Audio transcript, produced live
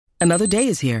Another day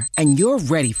is here, and you're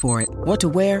ready for it. What to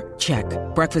wear? Check.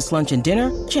 Breakfast, lunch, and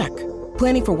dinner? Check.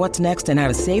 Planning for what's next and how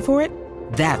to save for it?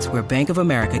 That's where Bank of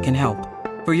America can help.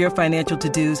 For your financial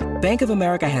to-dos, Bank of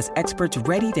America has experts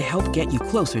ready to help get you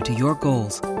closer to your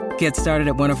goals. Get started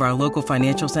at one of our local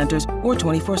financial centers or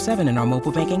 24/7 in our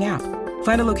mobile banking app.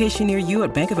 Find a location near you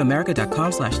at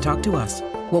bankofamerica.com/talktous.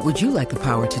 What would you like the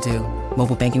power to do?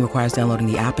 Mobile banking requires downloading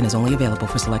the app and is only available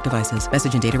for select devices.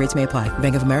 Message and data rates may apply.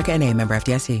 Bank of America N.A., member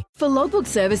FDIC. For logbook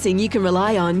servicing you can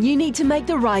rely on, you need to make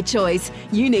the right choice.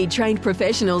 You need trained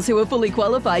professionals who are fully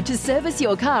qualified to service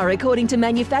your car according to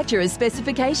manufacturer's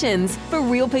specifications. For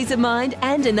real peace of mind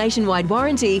and a nationwide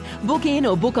warranty, book in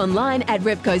or book online at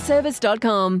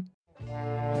repcoservice.com.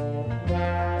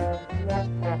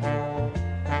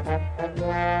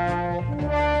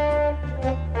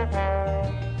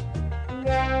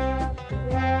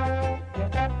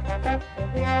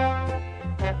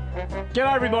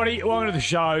 G'day everybody, welcome to the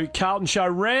show. Carlton Show,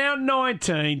 round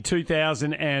 19,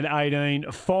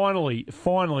 2018.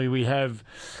 Finally we have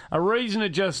a reason to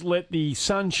just let the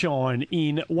sunshine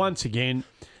in once again,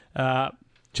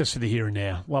 just for the here and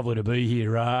now. Lovely to be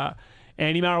here.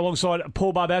 Andy Marr alongside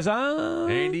Paul Barbazza.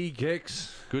 Andy,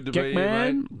 Gex, good to Geck be man.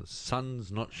 here, mate. The sun's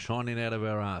not shining out of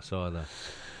our arse either.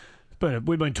 But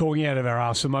we've been talking out of our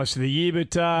arse for most of the year,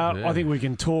 but I think we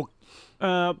can talk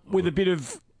with a bit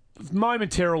of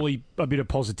momentarily a bit of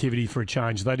positivity for a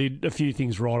change. They did a few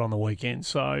things right on the weekend,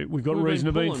 so we've got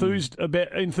reason to be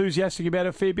enthusiastic about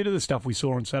a fair bit of the stuff we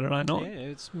saw on Saturday night. Yeah,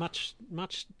 it's much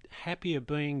happier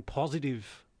being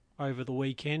positive over the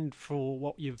weekend for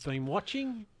what you've been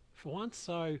watching for once,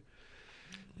 so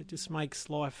it just makes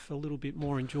life a little bit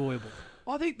more enjoyable.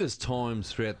 I think there's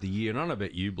times throughout the year, and I don't know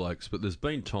about you blokes, but there's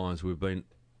been times we've been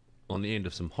on the end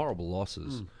of some horrible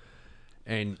losses,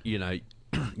 and, you know,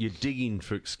 you're digging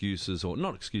for excuses, or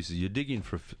not excuses, you're digging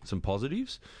for some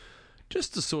positives,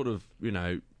 just to sort of, you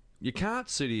know, you can't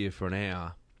sit here for an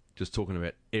hour just talking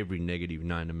about every negative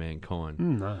known to mankind.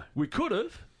 No. We could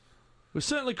have. We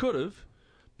certainly could have.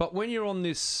 But when you're on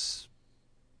this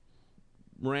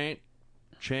rant,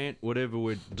 chant, whatever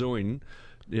we're doing,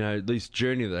 you know, this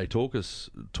journey that they talk us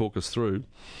through,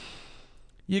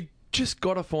 you just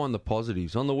got to find the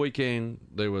positives. On the weekend,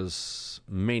 there was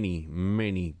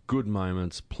many good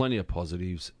moments, plenty of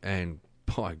positives, and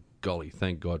by golly,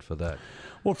 thank God for that.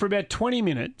 Well, for about 20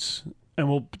 minutes, and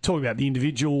we'll talk about the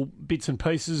individual bits and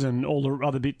pieces and all the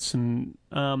other bits and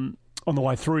on the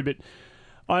way through, but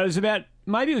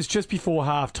maybe it was just before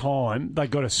half-time, they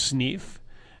got a sniff,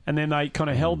 and then they kind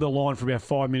of held the line for about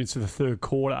 5 minutes of the third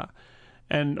quarter.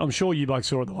 And I'm sure you blokes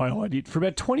saw it the way I did. For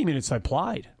about 20 minutes, they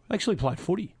played. They actually played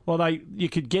footy. Well, they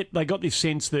got this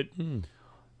sense that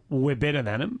we're better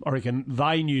than them. I reckon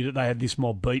they knew that they had this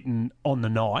mob beaten on the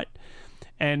night,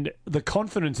 and the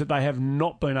confidence that they have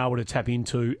not been able to tap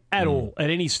into at all at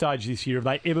any stage this year. Have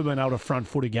they ever been able to front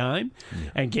foot a game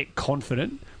and get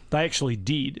confident? They actually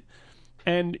did,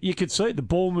 and you could see the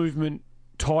ball movement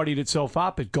tidied itself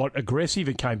up. It got aggressive.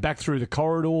 It came back through the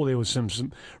corridor. There was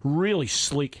some really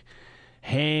slick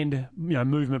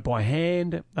movement by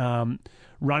hand,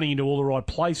 running into all the right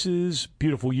places,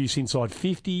 beautiful use inside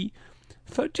 50.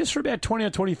 For about 20 or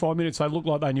 25 minutes, they looked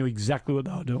like they knew exactly what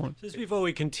they were doing. Just before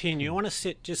we continue, I want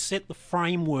to set the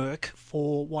framework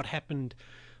for what happened,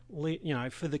 you know,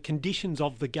 for the conditions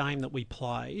of the game that we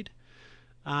played.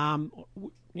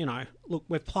 Look,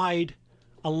 we've played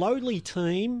a lowly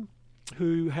team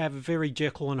who have very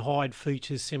Jekyll and Hyde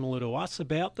features similar to us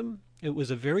about them. It was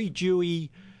a very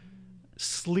dewy,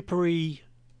 slippery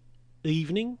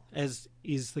evening, as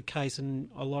is the case in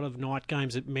a lot of night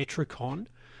games at Metricon.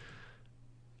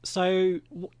 So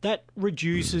that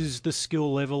reduces the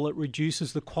skill level, it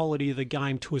reduces the quality of the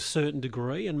game to a certain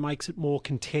degree and makes it more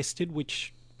contested,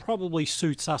 which probably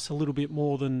suits us a little bit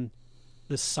more than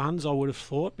the Suns, I would have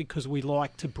thought, because we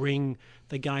like to bring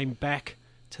the game back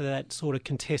to that sort of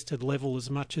contested level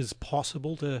as much as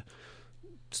possible to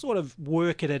sort of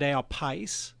work it at our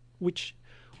pace, which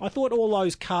I thought all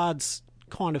those cards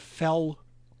kind of fell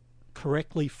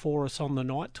correctly for us on the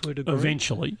night to a degree.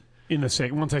 Eventually, in the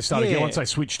second, once they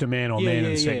switched to man on man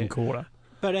in the second quarter.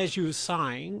 But as you were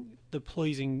saying, the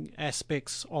pleasing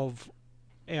aspects of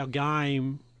our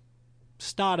game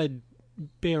started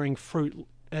bearing fruit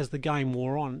as the game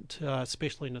wore on,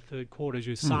 especially in the third quarter, as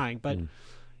you were saying. But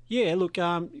yeah, look,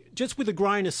 just with a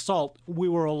grain of salt, we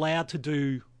were allowed to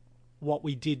do what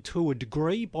we did to a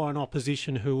degree by an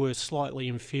opposition who were slightly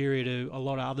inferior to a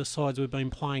lot of other sides we've been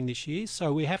playing this year.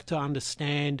 So we have to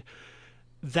understand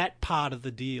that part of the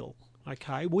deal.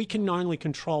 Okay, we can only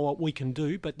control what we can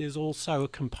do, but there's also a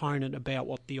component about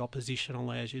what the opposition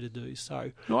allows you to do.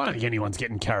 So No, I don't think anyone's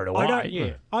getting carried away. I don't.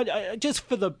 Yeah, just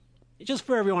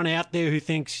for everyone out there who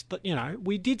thinks that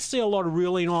we did see a lot of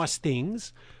really nice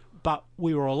things, but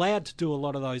we were allowed to do a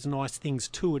lot of those nice things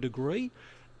to a degree,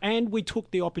 and we took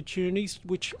the opportunities,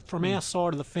 which from our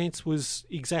side of the fence was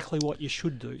exactly what you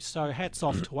should do. So hats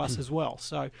off to us as well.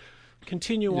 So.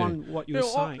 Continue on what you were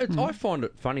saying. I find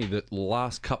it funny that the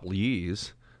last couple of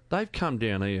years, they've come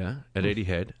down here at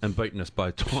Etihad and beaten us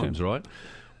both times, right?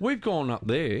 We've gone up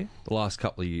there the last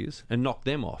couple of years and knocked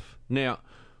them off. Now,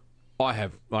 I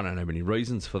don't have any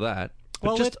reasons for that.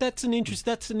 Well, that's an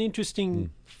interesting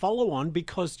follow-on,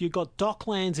 because you've got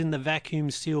Docklands in the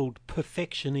vacuum-sealed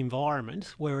perfection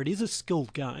environment where it is a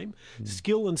skilled game.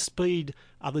 Skill and speed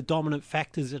are the dominant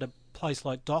factors at a place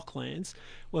like Docklands,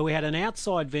 where we had an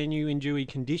outside venue in dewy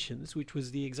conditions, which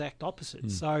was the exact opposite.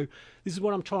 So this is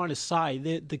what I'm trying to say.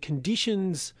 The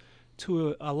conditions,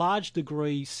 to a large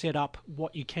degree, set up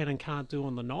what you can and can't do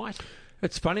on the night.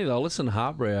 It's funny, though. I listened to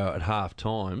Harbrow at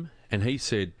half-time, and he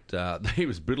said he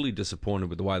was bitterly disappointed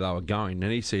with the way they were going.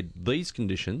 And he said, these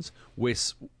conditions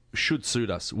should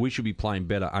suit us. We should be playing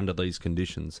better under these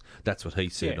conditions. That's what he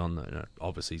said.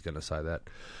 Obviously, he's going to say that.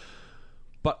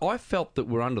 But I felt that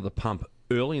we're under the pump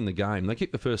early in the game. They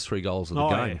kicked the first 3 goals of the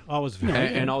game. Yeah. I was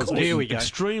very... And I was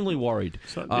extremely worried.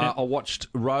 So, yeah. I watched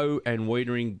Rowe and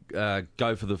Wiedering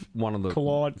go for one of the...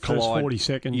 Collide. First 40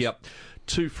 seconds. Yep.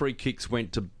 2 free kicks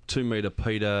went to 2-metre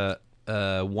Peter,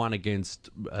 one against...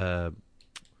 One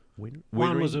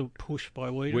was a push by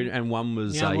Wiedering. And one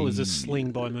was the other was a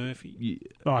sling by Murphy.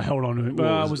 Hold on.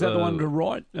 Was that the one to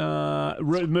right?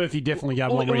 Murphy definitely gave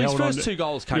one where he held on. His first 2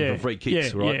 goals came from free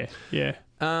kicks, right? Yeah.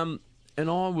 And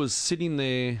I was sitting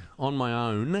there on my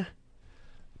own,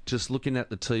 just looking at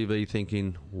the TV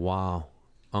thinking, wow,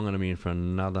 I'm going to be in for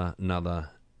another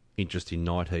interesting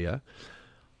night here.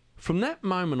 From that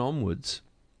moment onwards...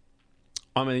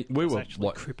 I mean, we were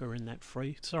like Cripper in that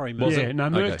free. Sorry, Murph. Yeah, no,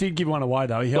 Murph did give one away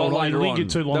though. He held on. He lingered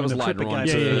too long. That was in the later on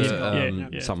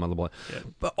to some other bloke. Yeah.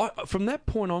 But from that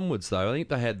point onwards, though, I think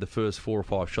they had the first 4 or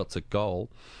 5 shots at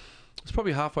goal. It's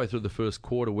probably halfway through the first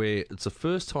quarter where it's the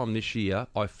first time this year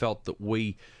I felt that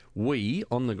we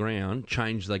on the ground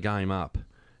changed the game up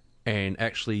and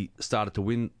actually started to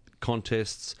win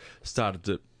contests.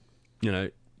 Started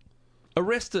to,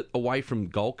 arrest it away from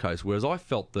Gold Coast. Whereas I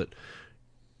felt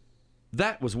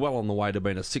that was well on the way to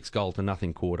being a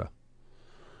 6-0-0 quarter.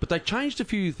 But they changed a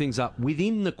few things up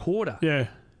within the quarter. Yeah.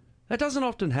 That doesn't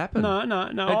often happen. No.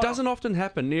 It doesn't often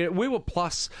happen. We were we were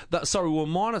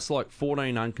minus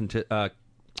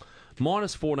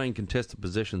 14 contested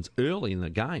possessions early in the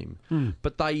game.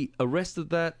 But they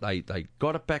arrested that. They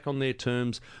got it back on their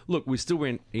terms. Look, we still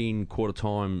went in quarter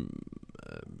time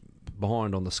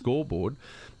behind on the scoreboard,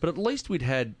 but at least we'd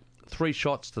had 3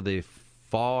 shots to their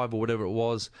 5 or whatever it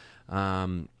was.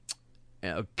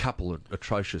 A couple of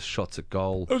atrocious shots at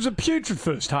goal. It was a putrid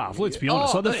first half, let's be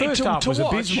honest. The first half was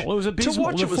abysmal. It was abysmal. To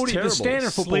watch, it was terrible. The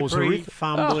standard football was horrific.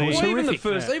 Fumbling.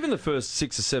 Even the first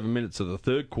 6 or 7 minutes of the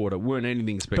third quarter weren't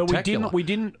anything spectacular. But we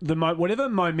didn't whatever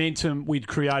momentum we'd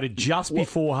created just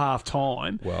before half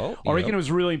time, I reckon it was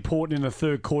really important in the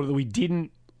third quarter that we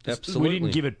didn't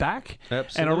give it back.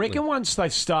 Absolutely. And I reckon once they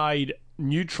stayed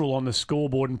neutral on the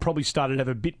scoreboard and probably started to have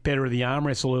a bit better of the arm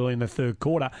wrestle early in the third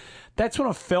quarter, that's when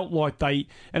I felt like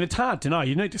and it's hard to know,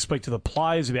 you need to speak to the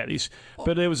players about this,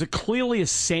 but there was clearly a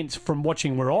sense from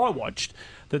watching where I watched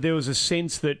that there was a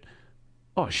sense that,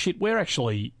 oh shit, we're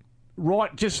actually...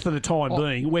 right, just for the time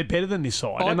being, we're better than this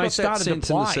side. And they started to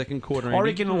play. In the second quarter, Andy. I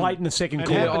reckon late in the second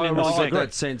quarter. I got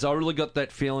that sense. I really got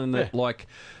that feeling that, they'd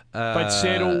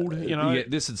settled, Yeah,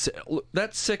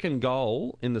 that second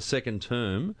goal in the second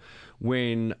term,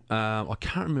 when I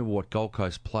can't remember what Gold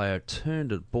Coast player turned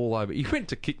the ball over. He went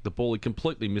to kick the ball. He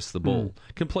completely missed the ball.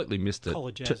 Completely missed it.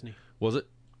 Jasny. Was it?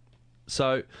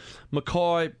 So,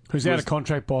 Mackay... Who's out of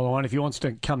contract, by the way, and if he wants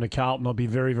to come to Carlton, I'll be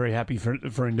very, very happy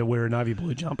for him to wear a navy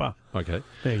blue jumper. Okay.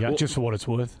 There you go, just for what it's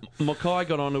worth. Mackay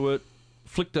got onto it,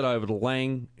 flicked it over to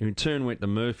Lang, who in turn went to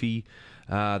Murphy.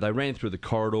 They ran through the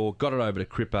corridor, got it over to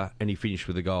Cripper, and he finished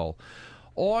with a goal.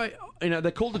 They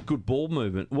called it good ball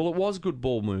movement. Well, it was good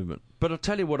ball movement. But I'll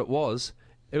tell you what it was.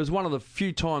 It was one of the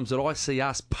few times that I see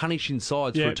us punishing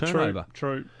sides for a turnover.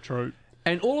 True.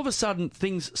 And all of a sudden,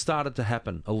 things started to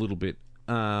happen a little bit.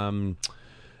 That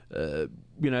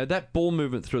ball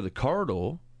movement through the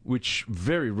corridor, which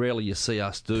very rarely you see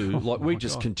us do. We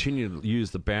just continue to use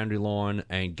the boundary line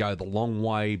and go the long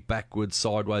way, backwards,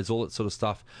 sideways, all that sort of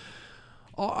stuff.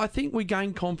 I think we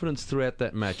gained confidence throughout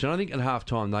that match, and I think at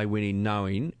halftime they went in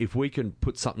knowing if we can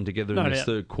put something together in this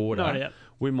third quarter,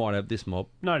 we might have this mob.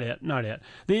 No doubt, no doubt.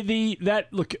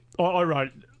 I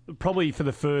wrote probably for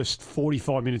the first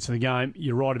 45 minutes of the game.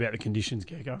 You're right about the conditions,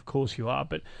 Gecko. Of course you are,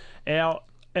 but our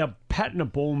pattern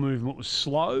of ball movement was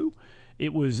slow.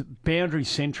 It was boundary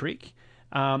centric,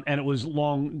 and it was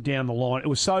long down the line. It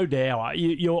was so dour.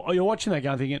 You're watching that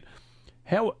game thinking,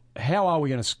 how are we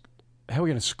going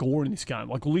to score in this game?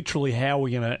 Like literally, how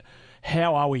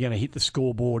are we going to hit the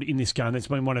scoreboard in this game? That's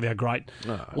been one of our great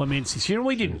laments this year. And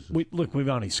we didn't. We've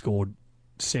only scored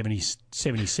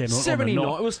 77. 79.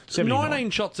 It was 79. 19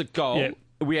 shots at goal. Yeah.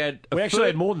 We actually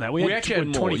had more than that. We actually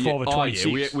had 24 or 26.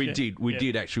 Oh, yeah, we did. We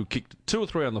did actually. We kicked 2 or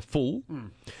 3 on the full,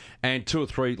 and 2 or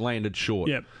 3 landed short.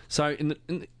 Yep. So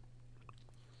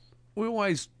we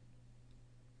always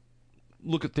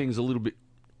look at things a little bit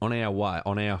on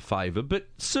our favour, but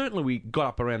certainly we got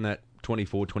up around that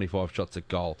 24, 25 shots at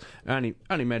goal. Only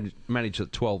managed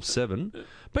at 12-7.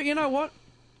 But you know what?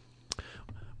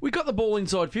 We got the ball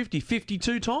inside 50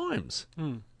 52 times.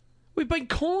 We've been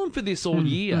calling for this all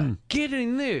year. Get it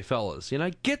in there, fellas.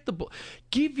 Get the ball.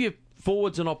 Give your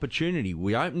forwards an opportunity.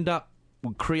 We opened up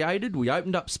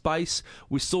space.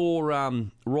 We saw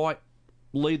Wright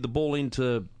lead the ball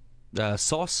into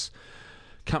Sauce.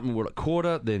 Can't remember what at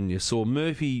quarter. Then you saw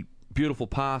Murphy, beautiful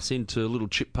pass into a little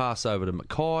chip pass over to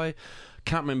Mackay.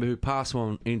 Can't remember who passed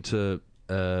one into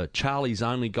Charlie's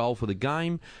only goal for the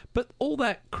game. But all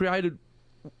that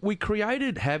we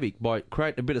created havoc by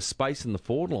creating a bit of space in the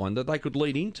forward line that they could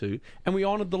lead into, and we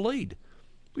honoured the lead.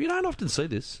 You don't often see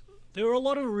this. There were a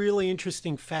lot of really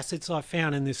interesting facets I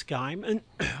found in this game, and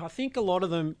I think a lot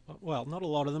of them, well, not a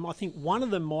lot of them, I think one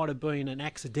of them might have been an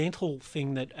accidental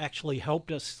thing that actually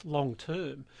helped us long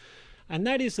term, and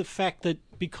that is the fact that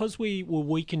because we were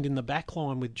weakened in the back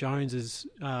line with Jones's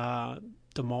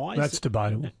demise... That's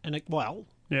debatable.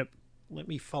 Yep. Let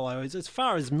me follow. As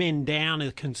far as men down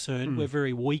are concerned, we're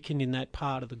very weakened in that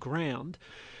part of the ground.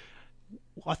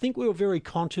 I think we were very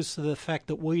conscious of the fact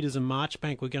that Weeders and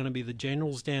Marchbank were going to be the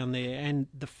generals down there, and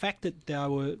the fact that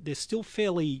they're still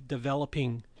fairly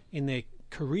developing in their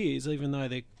careers, even though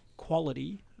they're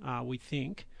quality, we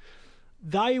think,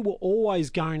 they were always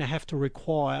going to have to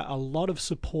require a lot of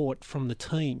support from the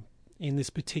team in this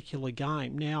particular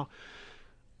game. Now,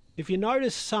 if you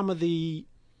notice some of the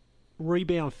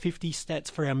rebound 50 stats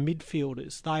for our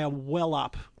midfielders, they are well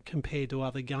up compared to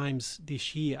other games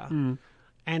this year.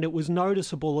 And it was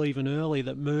noticeable even early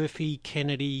that Murphy,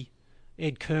 Kennedy,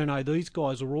 Ed Curnow, these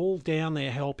guys were all down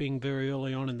there helping very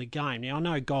early on in the game. Now, I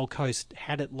know Gold Coast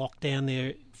had it locked down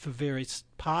there for various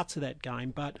parts of that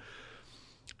game, but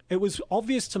it was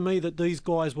obvious to me that these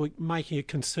guys were making a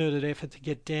concerted effort to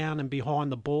get down and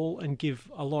behind the ball and give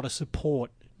a lot of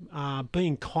support,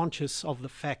 being conscious of the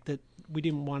fact that we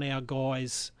didn't want our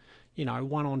guys,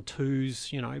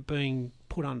 1-on-2s, being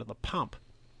put under the pump.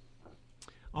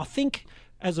 I think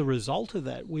as a result of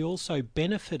that, we also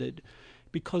benefited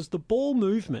because the ball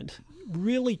movement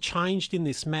really changed in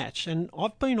this match. And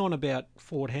I've been on about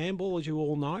forward handball, as you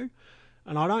all know,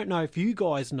 and I don't know if you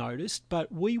guys noticed,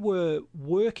 but we were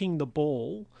working the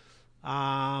ball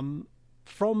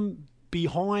from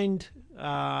behind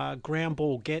ground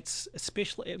ball gets,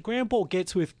 especially ground ball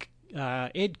gets with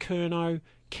Ed Curnow,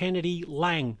 Kennedy,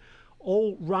 Lang,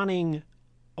 all running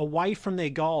away from their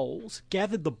goals,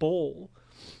 gathered the ball,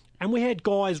 and we had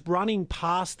guys running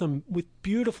past them with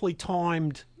beautifully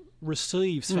timed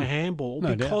receives for handball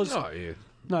because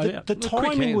the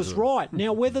timing was right.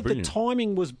 Now, whether the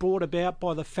timing was brought about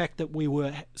by the fact that we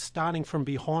were starting from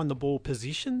behind the ball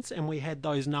positions and we had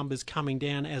those numbers coming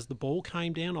down as the ball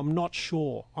came down, I'm not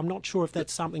sure. I'm not sure if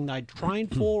that's something they'd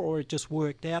trained for or it just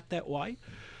worked out that way.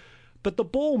 But the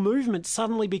ball movement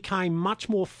suddenly became much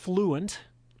more fluent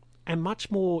and much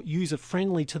more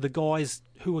user-friendly to the guys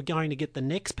who were going to get the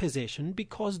next possession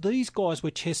because these guys were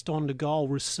chest on to goal,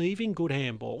 receiving good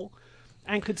handball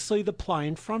and could see the play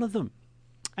in front of them.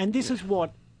 And this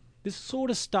sort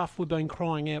of stuff we've been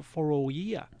crying out for all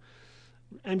year.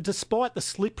 And despite the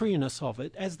slipperiness of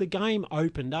it, as the game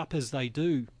opened up as they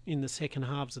do in the second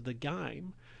halves of the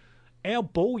game, our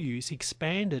ball use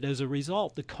expanded as a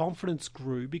result. The confidence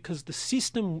grew because the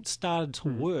system started to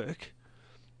work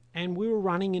and we were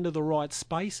running into the right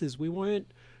spaces. We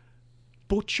weren't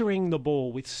butchering the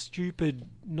ball with stupid,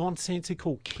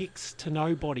 nonsensical kicks to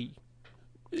nobody.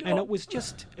 And it was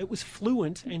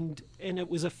fluent and it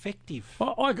was effective.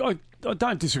 I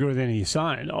don't disagree with anything you're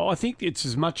saying. I think it's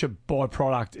as much a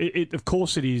byproduct. Of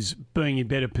course it is being in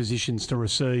better positions to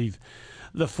receive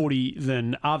the footy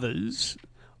than others.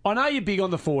 I know you're big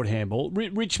on the forward handball.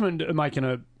 Richmond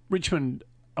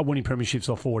are winning premierships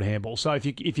off forward handball. So if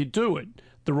you do it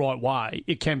the right way,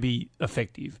 it can be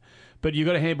effective. But you've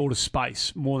got to handball to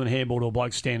space more than handball to a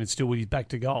bloke standing still with his back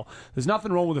to goal. There's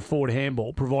nothing wrong with a forward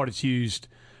handball, provided it's used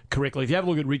correctly. If you have a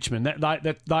look at Richmond,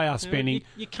 they are spending.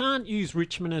 You can't use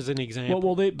Richmond as an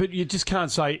example. But you just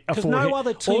can't say a because forward. No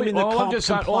other team in the comp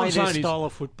can play this style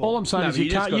of football. All I'm saying is you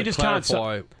just can't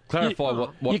say. Clarify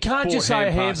what you can't just say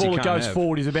a handball that goes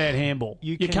forward is a bad handball.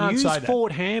 You can't use say that.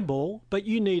 forward handball, but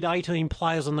you need 18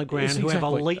 players on the ground who have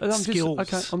elite skills.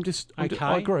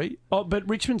 I agree. But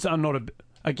Richmond's are not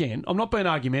again, I'm not being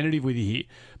argumentative with you here,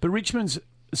 but Richmond's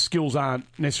skills aren't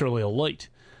necessarily elite.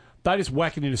 They just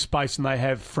whack it into space and they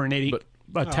have frenetic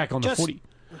attack on the footy.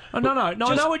 I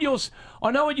know what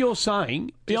you're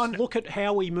saying. Just look at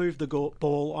how we move the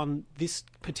ball on this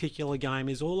particular game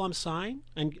is all I'm saying,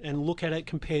 and look at it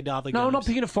compared to other games. No, I'm not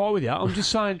picking a fight with you. I'm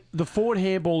just saying the forward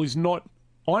handball is not.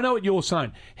 I know what you're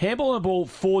saying. Handball and ball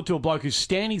forward to a bloke who's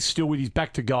standing still with his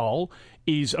back to goal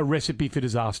is a recipe for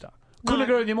disaster. Couldn't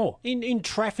agree with you more. In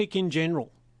traffic in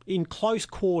general, in close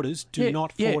quarters, do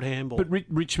not forward handball. But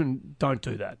Richmond don't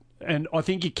do that. And I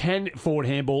think you can forward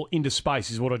handball into space,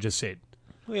 is what I just said.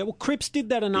 Yeah, well, Cripps did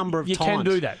that a number of times. You can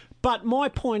do that. But my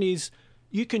point is,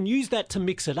 you can use that to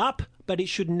mix it up, but it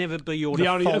should never be your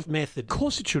default method. Of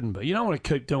course it shouldn't be. You don't want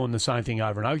to keep doing the same thing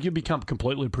over and over. You become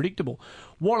completely predictable.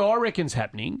 What I reckon's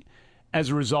happening as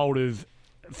a result of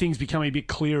things becoming a bit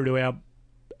clearer to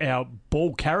our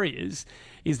ball carriers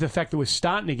is the fact that we're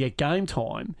starting to get game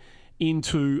time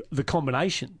into the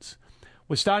combinations.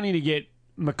 We're starting to get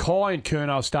Mackay and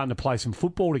Curnow starting to play some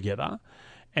football together,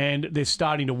 and they're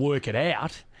starting to work it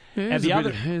out. Yeah,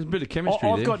 there's a bit of chemistry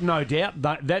I've there. got no doubt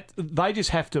that they just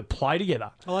have to play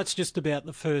together. Well, that's just about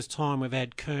the first time we've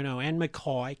had Curnow and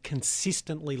Mackay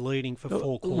consistently leading for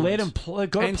four quarters. Let them play.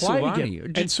 Got to play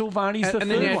together. And Silvani's the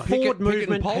third one. Forward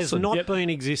movement has not been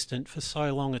existent for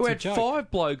so long. It's we a had joke.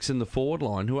 5 blokes in the forward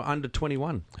line who are under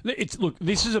 21.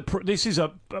 This is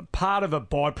a part of a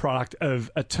byproduct of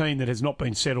a team that has not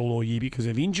been settled all year because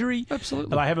of injury.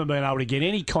 Absolutely, they haven't been able to get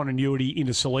any continuity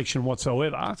into selection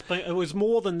whatsoever. It was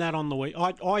more than that on the week.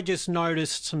 I just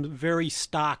noticed some very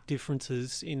stark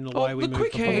differences in the way we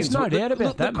moved. There's no doubt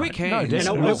about that. The quick hands.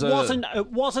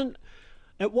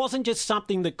 It wasn't just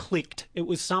something that clicked. It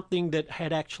was something that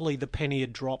had actually the penny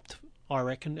had dropped. I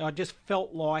reckon. I just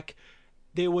felt like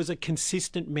there was a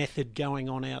consistent method going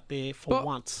on out there for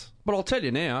once. But I'll tell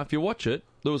you now, if you watch it,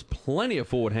 there was plenty of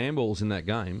forward handballs in that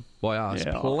game by us.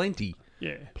 Yeah. Plenty.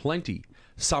 Yeah. Plenty.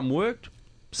 Some worked,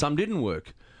 some didn't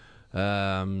work.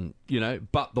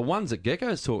 But the ones that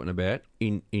Gecko's talking about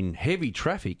in heavy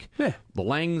traffic, the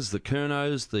Langs, the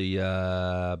Curnows,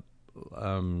 the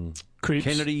Cripps,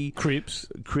 Kennedy,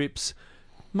 Cripps,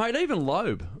 mate, even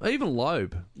Loeb,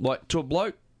 like to a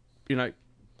bloke,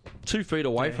 2 feet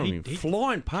away from him,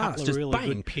 flying past, just really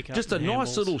bang, just a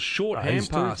nice little short hand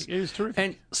pass. It was terrific.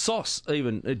 And Sauce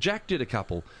even, Jack did a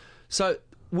couple. So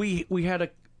we had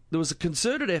there was a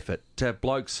concerted effort to have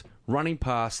blokes running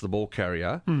past the ball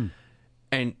carrier,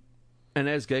 and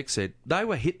as Geck said, they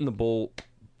were hitting the ball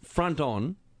front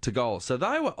on to goal. So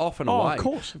they were off and away. Of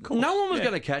course. No one was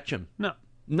going to catch him.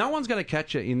 No one's going to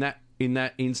catch you in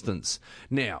that instance.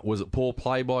 Now, was it poor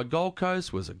play by Gold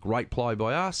Coast? Was it great play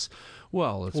by us?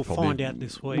 Well, we'll find out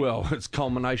this week. Well, it's a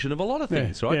culmination of a lot of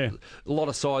things, right? Yeah. A lot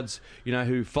of sides,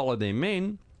 who follow their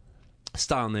men,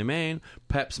 stay on their man,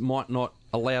 perhaps might not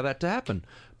allow that to happen.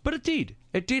 But it did.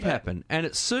 It did happen. And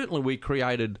it certainly we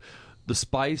created the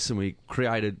space and we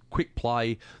created quick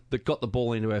play that got the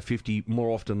ball into our 50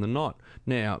 more often than not.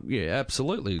 Now, yeah,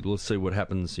 absolutely. Let's see what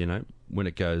happens, when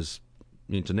it goes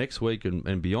into next week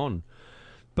and beyond.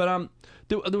 But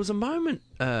there was a moment,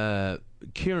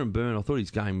 Kieran Byrne, I thought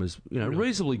his game was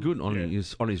reasonably good on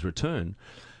his return.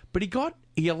 But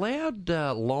he allowed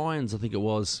Lyons, I think it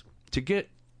was, to get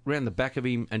round the back of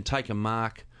him and take a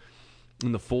mark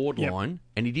in the forward line,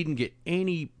 and he didn't get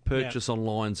any purchase on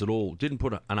Lyons at all. Didn't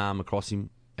put an arm across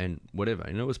him and whatever.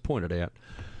 It was pointed out.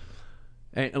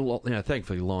 And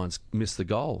thankfully Lyons missed the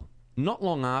goal. Not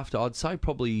long after, I'd say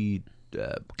probably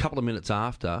a couple of minutes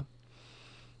after,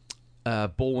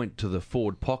 ball went to the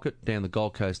forward pocket down the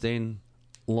Gold Coast end.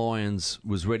 Lyons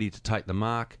was ready to take the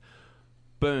mark.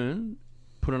 Byrne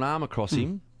put an arm across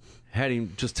him, had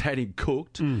him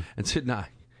cooked, and said, "No,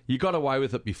 you got away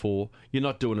with it before. You're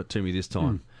not doing it to me this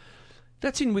time."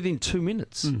 That's within 2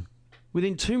 minutes.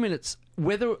 Within 2 minutes,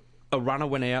 whether a runner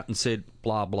went out and said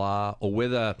blah blah, or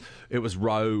whether it was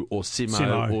Rowe or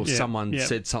Simo or someone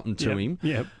said something to him,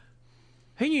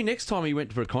 he knew next time he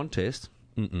went for a contest,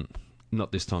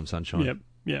 not this time, sunshine.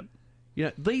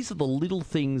 These are the little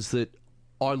things that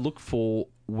I look for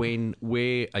when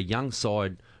we're a young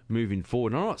side moving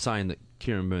forward. And I'm not saying that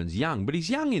Kieran Byrne's young, but he's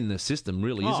young in the system,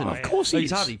 really, isn't he? Of course he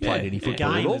He's is. hardly played any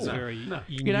football at game all. is very You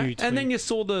know, new to and then him. you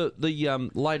saw the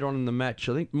later on in the match,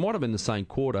 I think it might have been the same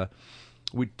quarter,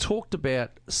 we talked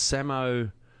about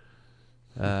Samo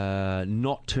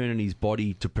not turning his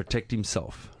body to protect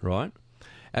himself, right?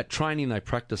 At training, they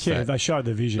practiced Yeah, that. they showed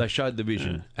the vision. They showed the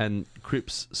vision. And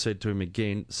Cripps said to him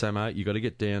again, Samo, you got to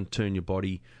get down, turn your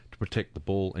body to protect the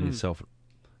ball and yourself.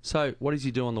 So what does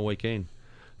he do on the weekend?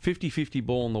 50-50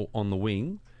 ball on the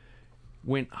wing,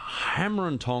 went hammer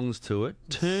and tongs to it,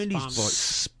 turned his body,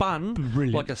 spun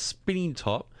Brilliant. like a spinning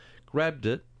top, grabbed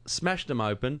it, smashed him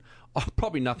open. Oh,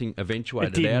 probably nothing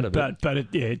eventuated It didn't, out of it. but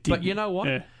it did. But you know what?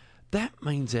 Yeah. That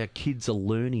means our kids are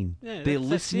learning. Yeah, they're that's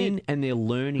listening it. and they're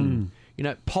learning. You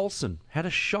know, Paulson had a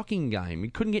shocking game. He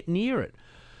couldn't get near it.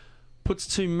 Puts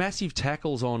two massive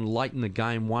tackles on late in the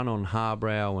game, one on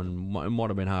Harbrow and it might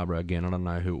have been Harbrow again. I don't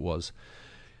know who it was.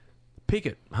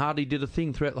 Pickett hardly did a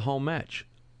thing throughout the whole match.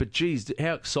 But geez,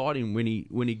 how exciting when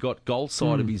he got goal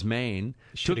side of his man,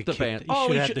 took Should've the kept bound.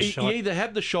 it. You either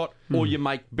have the shot or you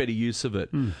make better use of it.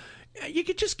 You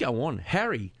could just go on.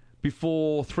 Harry,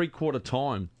 before 3/4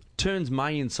 time, turns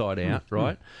May inside out,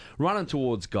 right? Running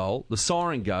towards goal. The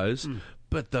siren goes.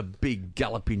 But the big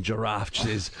galloping giraffe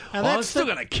says, And I'm that's still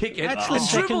the- going to kick it. that's the And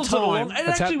second dribbles it along. time. It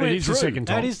That's actually happened. went It is the through. second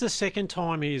time. That is the second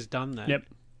time he has done that. Yep.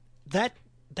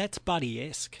 That's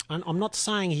Buddy-esque. And I'm not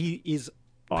saying he is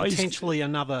Oh, he's- potentially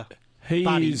another He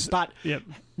Buddy, is, but yep.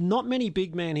 not many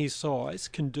big men his size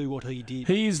can do what he did.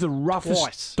 He is the roughest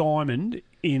Twice. diamond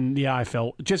in the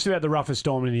AFL. Just about the roughest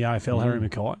diamond in the AFL, Harry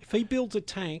Mackay. If he builds a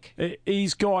tank,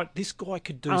 He's got this guy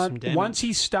could do some damage. once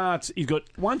he starts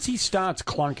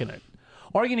clunking it,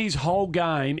 I reckon his whole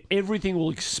game, everything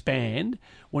will expand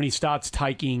when he starts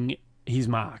taking his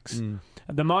marks.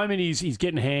 At the moment, he's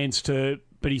getting hands to,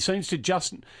 but he seems to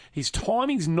his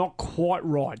timing's not quite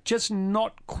right, just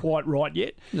not quite right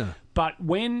yet. No. But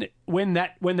when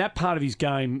that part of his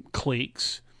game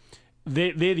clicks,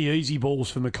 they're the easy balls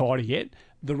for Mackay to get.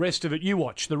 The rest of it, you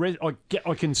watch. The rest,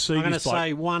 I can see. I'm going to this bloke.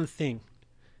 say one thing.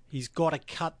 He's got to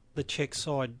cut the check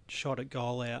side shot at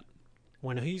goal out.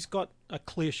 When he's got a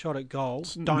clear shot at goal,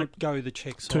 don't go the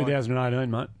check side. 2018,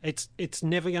 mate. It's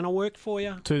never going to work for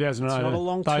you. 2018. It's not a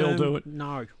long They term. all do it.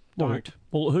 No, Well, don't.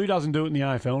 Well, who doesn't do it in the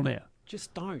AFL now?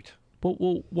 Just don't.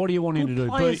 Well, what do you want him to Good do?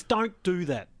 players don't do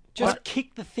that. Just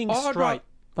kick the thing straight.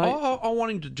 I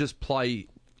want him to just play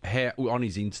on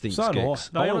his instincts. So do I. Gex.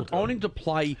 They I all want do. him to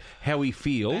play how he Bad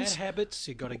feels. habits,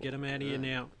 you got to get them out of you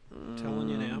now. I'm telling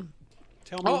you now.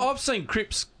 Tell me. I've seen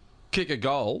Cripps kick a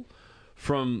goal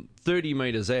from 30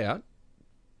 metres out,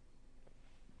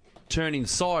 turning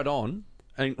side on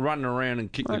and running around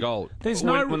and kick the goal. There's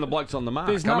when the bloke's on the mark.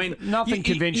 There's nothing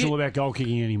conventional about goal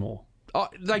kicking anymore.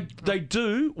 They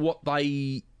do what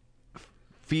they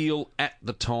feel at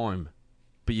the time,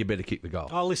 but you better kick the goal.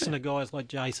 I listen to guys like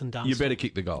Jason Dunstall. You better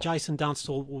kick the goal. Jason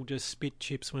Dunstall will just spit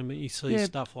chips when he sees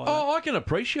stuff like that. Oh, I can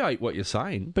appreciate what you're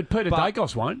saying. But Peter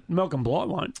Dacos won't. Malcolm Blight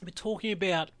won't. We're talking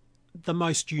about the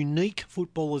most unique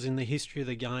footballers in the history of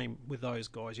the game with those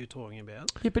guys you're talking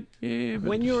about. Yeah, but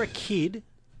When you're a kid,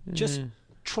 just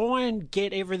try and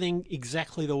get everything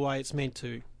exactly the way it's meant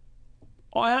to.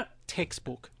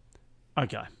 Textbook.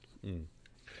 Okay. You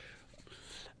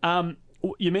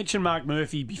mentioned Mark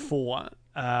Murphy before.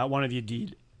 One of you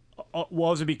did. I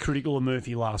was a bit critical of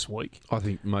Murphy last week. I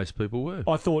think most people were.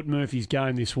 I thought Murphy's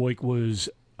game this week was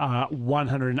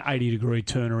 180-degree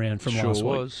turnaround from last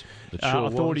week. It sure I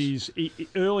thought was.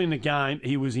 early in the game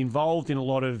he was involved in a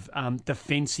lot of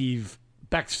defensive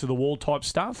backs to the wall type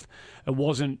stuff. It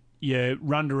wasn't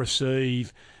run to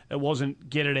receive. It wasn't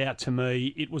get it out to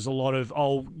me. It was a lot of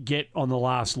I'll get on the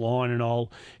last line and I'll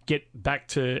get back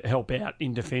to help out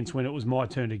in defence when it was my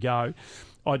turn to go.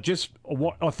 I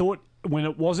thought when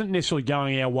it wasn't necessarily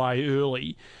going our way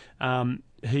early,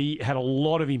 he had a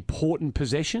lot of important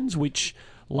possessions, which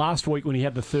last week when he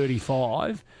had the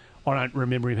 35, I don't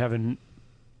remember him having.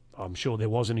 I'm sure there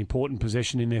was an important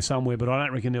possession in there somewhere, but I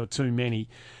don't reckon there were too many.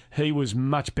 He was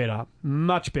much better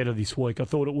this week. I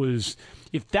thought it was,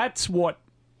 if that's what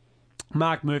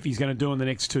Mark Murphy's going to do in the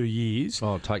next 2 years,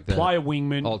 I'll take that. Play a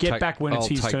wingman, get back when it's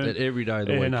his turn. I'll take that every day of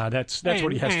the week. No, that's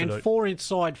what he has to do. And 4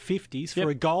 inside 50s for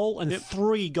a goal and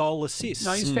 3 goal assists.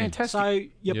 No, he's fantastic. So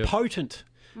you're potent.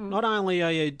 Not only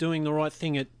are you doing the right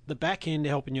thing at the back end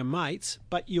helping your mates,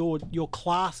 but your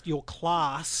class,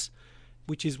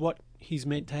 which is what he's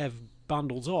meant to have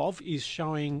bundles of, is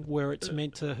showing where it's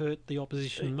meant to hurt the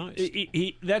opposition most.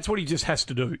 That's what he just has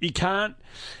to do. He can't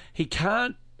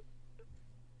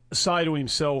say to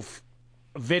himself,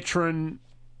 veteran,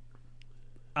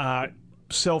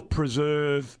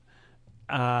 self-preserve,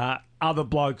 Other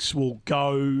blokes will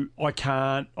go, I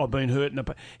can't, I've been hurt.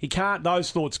 He can't,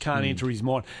 those thoughts can't enter his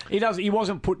mind. He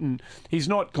wasn't putting, he's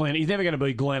not Glenn, he's never going to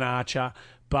be Glenn Archer,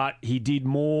 but he did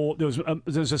more. There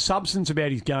was a substance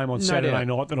about his game on Saturday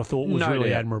night that I thought was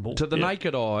really admirable. To the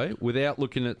naked eye, without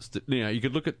looking at, you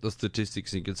could look at the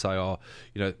statistics and you could say,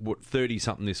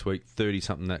 30-something this week,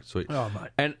 30-something next week. Oh,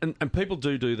 mate. And people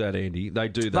do that, Andy. They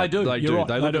do that. They do. You're right.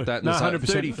 They look at that and say,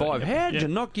 100%. 35. How did you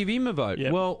not give him a vote?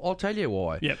 Yep. Well, I'll tell you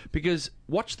why. Yep. Because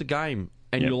watch the game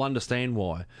and you'll understand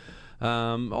why. I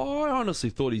honestly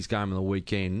thought his game on the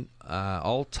weekend,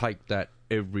 I'll take that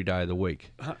every day of the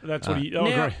week. That's what I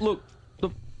agree. Look,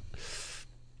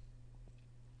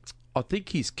 I think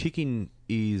his kicking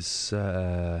is...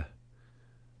 I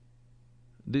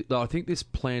think this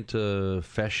plantar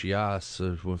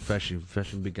fasciitis,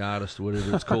 fashion big artist, or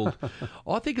whatever it's called,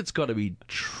 I think it's got to be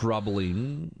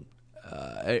troubling.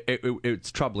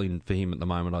 It's troubling for him at the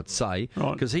moment, I'd say,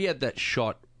 because he had that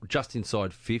shot just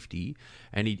inside 50,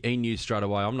 and he knew straight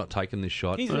away, I'm not taking this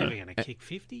shot. He's never going to kick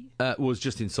 50. It was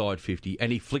just inside 50,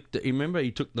 and he flicked it. Remember, he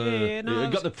took he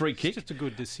got the free kick. It's just a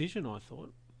good decision, I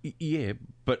thought. Yeah,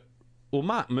 but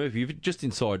Mark Murphy, if it's just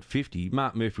inside 50,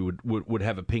 Mark Murphy would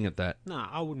have a ping at that. No,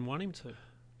 I wouldn't want him to.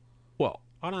 Well,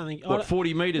 I don't think.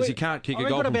 40 metres, you can't kick a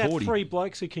goal from 40. I've got about 3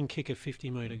 blokes who can kick a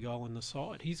 50-metre goal in the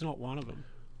side. He's not one of them.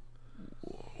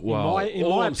 Well,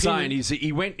 all I'm saying is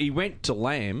he went to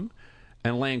Lamb,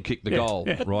 and Lamb kicked the goal,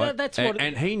 right? That's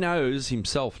and he knows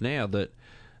himself now that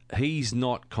he's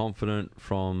not confident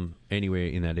from anywhere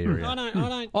in that area. I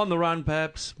don't. On the run,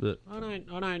 perhaps, but I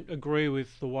don't agree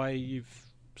with the way you've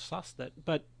sussed that.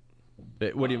 But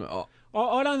what do you mean?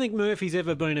 I don't think Murphy's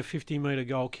ever been a 50-metre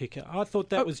goal kicker. I thought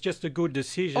that was just a good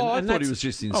decision. I thought he was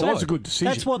just inside. That was a good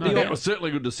decision. That's what that was certainly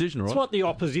a good decision, right? That's what the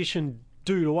opposition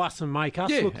do to us and make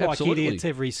us look like idiots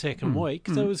every second week.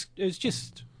 So it was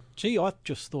just... I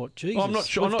just thought, Jesus. Well, I'm not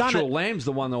sure Lamb's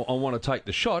the one that I want to take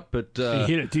the shot, but...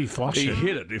 he hit it. He flushed it. He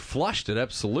hit it. He flushed it.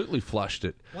 Absolutely flushed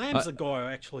it. Lamb's the guy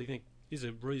I actually think is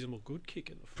a reasonable good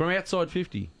kicker. From outside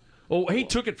 50. Well, he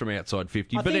took it from outside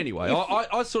 50, but anyway,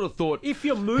 I sort of thought... If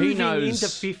you're moving into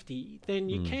 50, then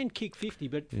you can kick 50,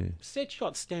 but set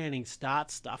shot, standing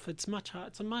start stuff, it's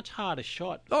a much harder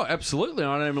shot. Oh, absolutely.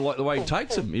 I don't even like the way he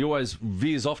takes them. He always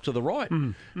veers off to the right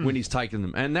when he's taking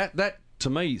them. And that to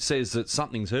me, says that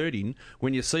something's hurting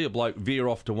when you see a bloke veer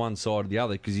off to one side or the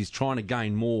other because he's trying to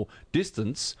gain more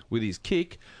distance with his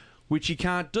kick, which he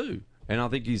can't do. And I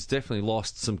think he's definitely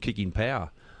lost some kicking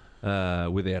power,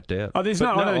 without doubt. Oh, there's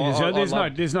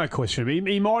no question.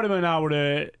 He might have been able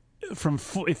to,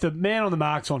 if the man on the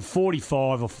mark's on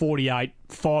 45 or 48,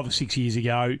 5 or 6 years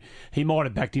ago, he might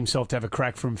have backed himself to have a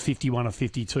crack from 51 or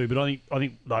 52. But I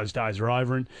think those days are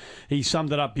over, and he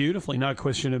summed it up beautifully. No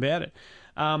question about it.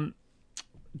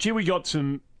 We got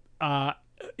some.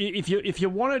 If you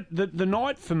wanted the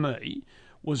night for me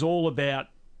was all about.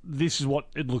 This is what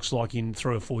it looks like in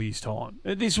 3 or 4 years' time.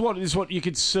 This is what you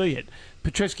could see it.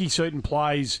 Petreski-Seaton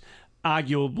plays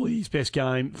arguably his best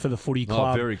game for the footy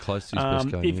club. Very close to his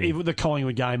best game. If the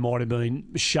Collingwood game might have been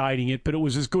shading it, but it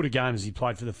was as good a game as he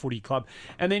played for the footy club.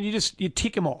 And then you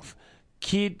tick him off.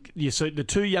 You see the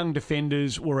 2 young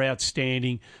defenders were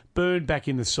outstanding. Byrne back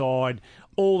in the side.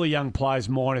 All the young players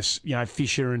minus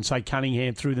Fisher and say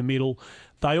Cunningham through the middle.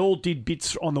 They all did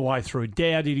bits on the way through.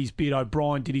 Dow did his bit.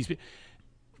 O'Brien did his bit.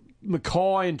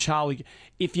 Mackay and Charlie.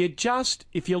 If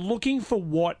you're looking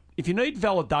for if you need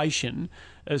validation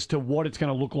as to what it's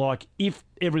going to look like if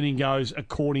everything goes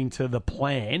according to the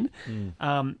plan,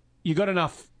 you got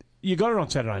enough. You got it on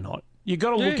Saturday night. You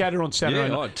got to look at it on Saturday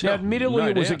night. Now,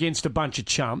 admittedly, it was against a bunch of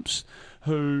chumps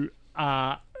who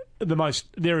are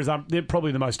they're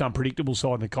probably the most unpredictable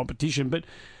side in the competition, but.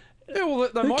 Yeah, well,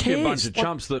 they might be a bunch of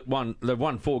chumps that they've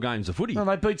won 4 games of footy. No,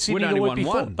 they beat Sydney the week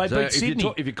before. They beat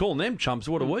Sydney. If you're calling them chumps,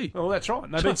 what are we? Well, that's right.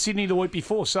 They beat Sydney the week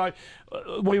before. So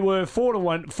we were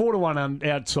 4-1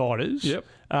 outsiders. Yep.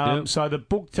 So the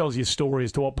book tells you a story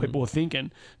as to what people were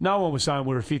thinking. No one was saying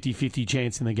we're a 50-50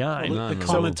 chance in the game. Well, the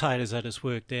commentators had us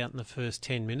worked out in the first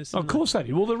 10 minutes. Of course they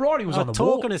did. Well, the writing was on the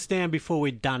wall. Talking us down before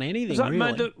we'd done anything,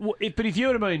 really. But if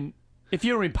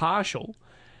you were impartial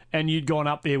and you'd gone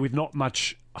up there with not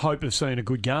much hope of seeing a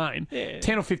good game,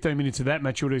 10 or 15 minutes of that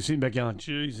match, you would have sitting back going,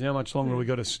 geez, how much longer have we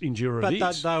got to endure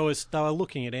this? But they were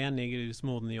looking at our negatives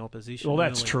more than the opposition. Well,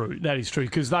 that's true. That is true,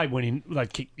 because they went in, they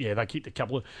kicked a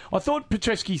couple of... I thought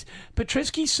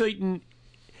Petreski-Seaton...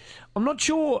 I'm not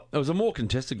sure... It was a more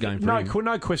contested game for him.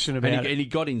 No question about it. And he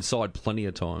got inside plenty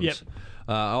of times. Yep.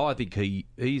 I think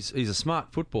he's a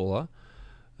smart footballer,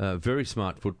 very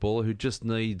smart footballer, who just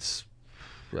needs...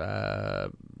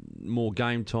 more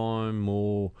game time,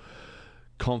 more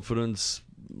confidence,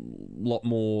 lot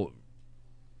more.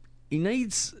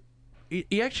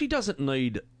 He actually doesn't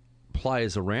need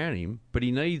players around him, but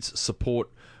he needs support.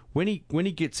 When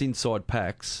he gets inside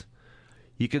packs,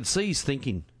 you can see he's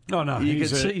thinking. Oh, no. You can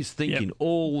see he's thinking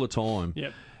all the time.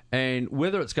 Yep. And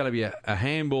whether it's going to be a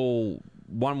handball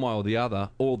one way or the other,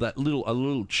 or a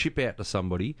little chip out to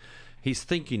somebody, he's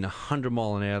thinking 100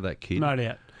 mile an hour, that kid. No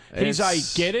doubt. He's a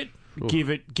get it, give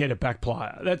it, get it back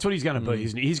player. That's what he's going to be,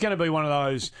 isn't he? He's going to be one of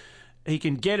those, he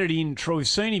can get it in, we've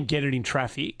seen him get it in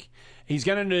traffic. He's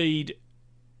going to need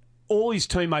all his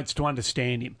teammates to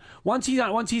understand him. Once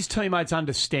his teammates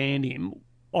understand him,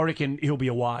 I reckon he'll be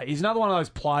away. He's another one of those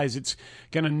players that's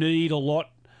going to need a lot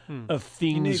of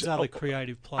things. He needs other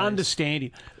creative players. Understand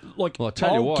him. Like, Well, I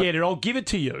tell you what. get it, I'll give it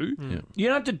to you. You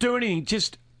don't have to do anything,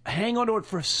 just hang on to it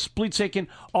for a split second.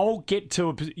 I'll get to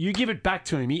it. You give it back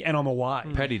to me, and I'm away.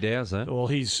 Paddy Dow's, eh? Well,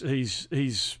 he's.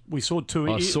 We saw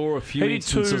two. I saw a few He did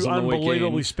instances two on the unbelievably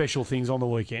weekend. special things on the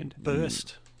weekend.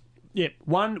 Burst. Yeah,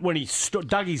 one when he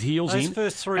dug his heels Those in.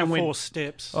 first three or and went, four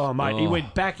steps. Oh mate, he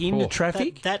went back into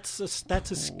traffic. That's a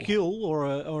skill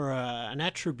or an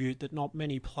attribute that not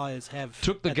many players have.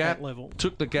 Took the at gap, that level.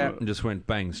 took the gap, and just went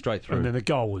bang straight through. And then the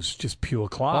goal was just pure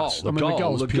class. Oh, the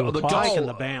goal, was the pure goal, the class. goal. Taking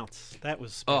the bounce. That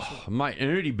was special. Oh, mate,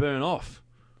 and who'd he burn off?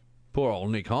 Poor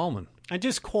old Nick Holman. And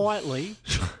just quietly,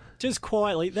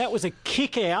 that was a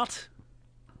kick out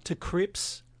to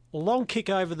Cripps, a long kick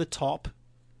over the top,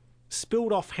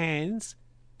 spilled off hands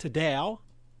to Dow,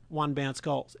 one bounce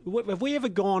goal. Have we ever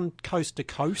gone coast to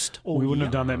coast all We wouldn't year?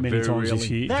 have done that many Very times this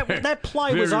rarely. year. That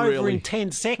play was Very over rarely. in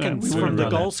 10 seconds we from wouldn't the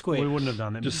have done goal that. square. We wouldn't have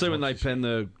done that. Just many see when they times this year. pan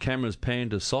the cameras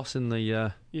panned to Sauce in the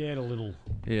Yeah, had a little.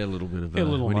 a little bit of A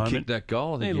little when moment. he kicked that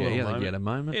goal. I think Had a little I think moment. he had a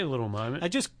moment. Had a little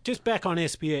moment. Just back on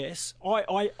SBS,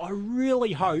 I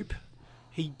really hope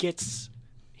he gets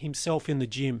himself in the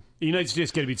gym. He needs to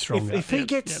just get a bit stronger. If he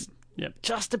gets Yep.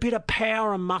 just a bit of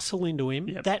power and muscle into him,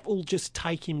 Yep. that will just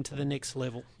take him to the next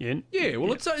level. Yeah. Yeah,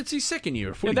 well, it's his second year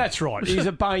of Yeah, footy. that's right. He's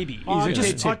a baby. He's I'm a just-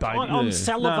 dead set baby. I'm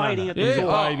salivating at the He's a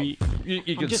thought. baby.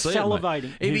 You can just see it, mate.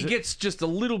 salivating. If he He's a- gets just a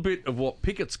little bit of what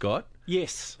Pickett's got,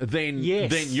 Yes. then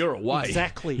Yes. you're away.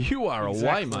 Exactly. You are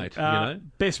away, Exactly. mate. You know?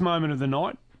 Best moment of the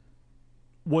night.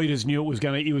 Weeders knew it was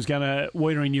going to.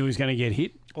 Weeder knew he was going to get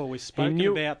hit. Well, we've spoken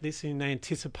knew- about this in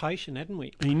anticipation, hadn't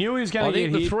we? He knew he was going I to get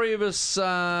think the hit. three of us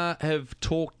have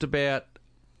talked about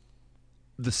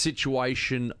the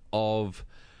situation of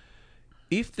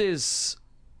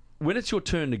when it's your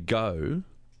turn to go,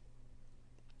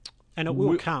 And it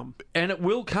will come. and it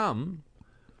will come.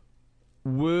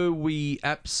 Were we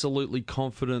absolutely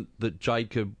confident that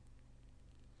Jacob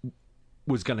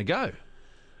was going to go?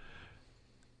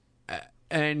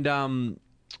 And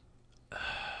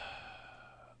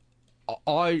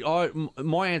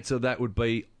my answer to that would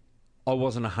be I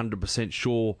wasn't 100%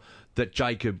 sure that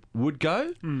Jacob would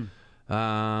go.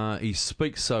 He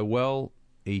speaks so well.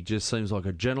 He just seems like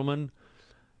a gentleman.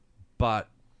 But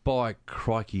by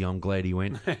crikey, I'm glad he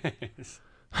went.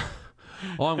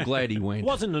 I'm glad he went.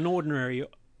 Wasn't an ordinary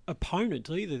opponent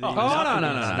either. that he was Oh, up no.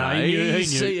 against. No, he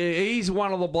knew. He's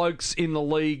one of the blokes in the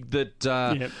league that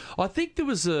Yep. I think there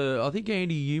was I think,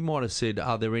 Andy, you might have said,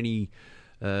 are there any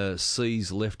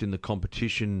C's left in the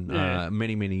competition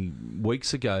many, many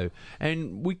weeks ago?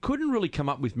 And we couldn't really come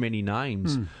up with many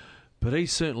names. But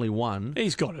he's certainly one.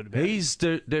 He's got it. About He's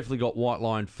definitely got white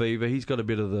line fever. He's got a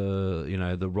bit of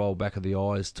the roll back of the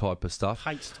eyes type of stuff.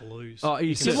 Hates to lose. Oh,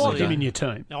 he's You'd certainly like him done. in your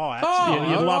team. Oh, Oh, absolutely.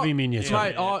 you'd love him in your team.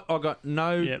 Mate, I got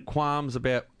no Yep. qualms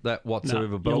about that whatsoever,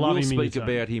 No, but you I love will him in your speak team.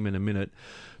 about him in a minute.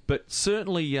 But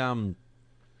certainly,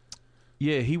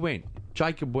 he went.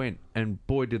 Jacob went, and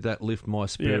boy, did that lift my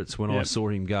spirits when I yep. saw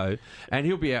him go. And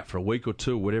he'll be out for a week or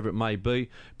two, whatever it may be.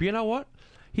 But you know what?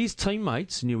 His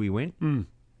teammates knew he went.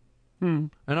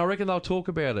 And I reckon they'll talk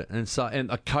about it. And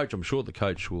a coach, I'm sure the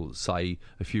coach will say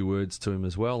a few words to him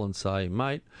as well and say,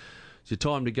 mate, it's your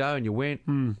time to go, and you went.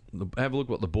 Have a look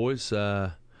what the boys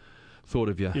thought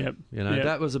of you. Yep. You know, Yep.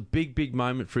 that was a big, big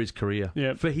moment for his career.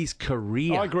 Yep. For his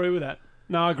career. I agree with that.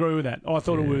 No, I agree with that. I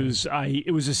thought it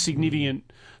was a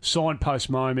significant signpost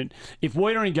moment. If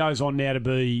Wiedering goes on now to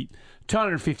be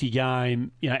 250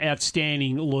 game,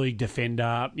 outstanding league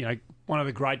defender, one of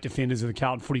the great defenders of the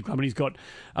Carlton Footy Club, and he's got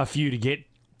a few to get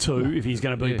to if he's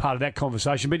going to be part of that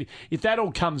conversation. But if that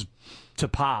all comes to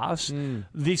pass,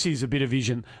 this is a bit of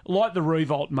vision. Like the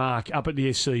revolt mark up at the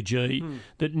SCG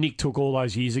that Nick took all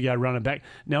those years ago running back.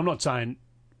 Now, I'm not saying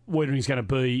Wiedering's going to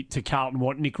be to Carlton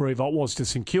what Nick Revolt was to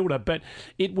St Kilda, but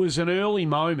it was an early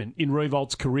moment in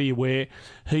Revolt's career where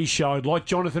he showed, like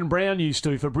Jonathan Brown used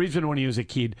to for Brisbane when he was a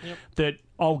kid, that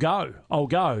I'll go.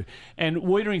 And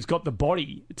Wiedering's got the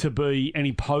body to be an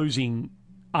imposing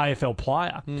AFL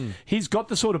player. He's got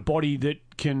the sort of body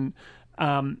that can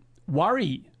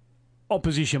worry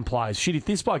opposition players. Shit, if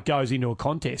this bloke goes into a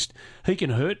contest, he can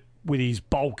hurt with his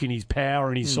bulk and his power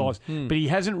and his size. But he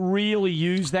hasn't really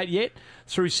used that yet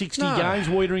through 60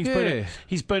 games.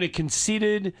 He's been a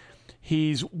considered.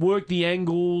 He's worked the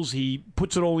angles. He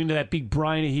puts it all into that big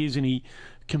brain of his, and he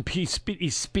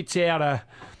spits out a,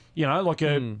 like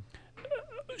a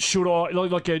should I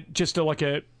like a just a like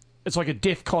a. It's like a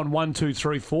DEFCON 1, 2,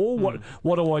 3, 4.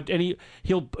 What do I? And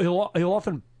he'll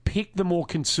often pick the more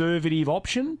conservative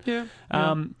option.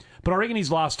 But I reckon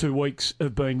his last 2 weeks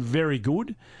have been very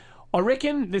good. I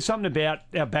reckon there's something about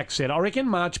our back set. I reckon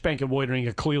Marchbank and Wiedering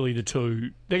are clearly the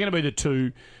two. They're going to be the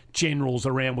two generals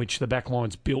around which the back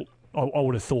line's built. I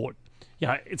would have thought.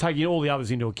 Taking all the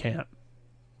others into account.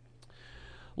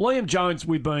 Liam Jones,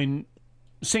 we've been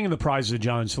singing the praises of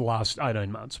Jones for the last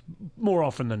 18 months, more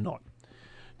often than not.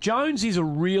 Jones is a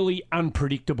really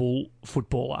unpredictable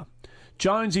footballer.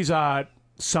 Jones is a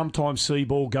sometimes see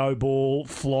ball, go ball,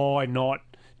 fly, not.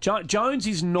 Jones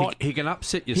is not... He can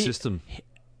upset your system.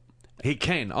 He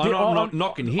can. I'm not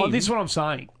knocking him. This is what I'm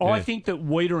saying. Yeah. I think that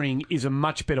Wiedering is a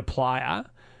much better player.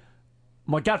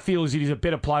 My gut feel is that he's a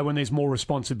better player when there's more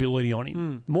responsibility on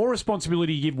him. More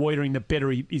responsibility you give Wiedering, the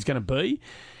better he's going to be.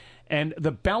 And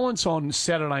the balance on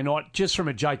Saturday night, just from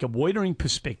a Jacob Wiedering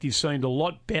perspective, seemed a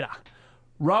lot better.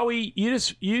 Rowie,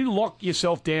 you lock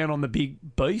yourself down on the big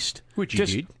beast. Which you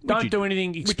did. Don't do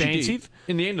anything expansive.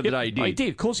 In the end of the day, he did. He did.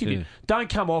 Of course he did. Don't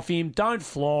come off him. Don't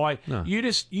fly. No. You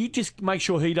just make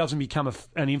sure he doesn't become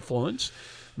an influence.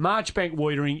 Marchbank,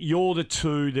 Wiedering, you're the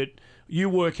two that you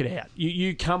work it out.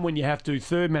 You come when you have to.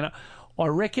 Third minute. I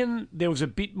reckon there was a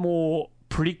bit more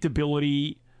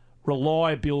predictability,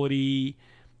 reliability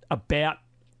about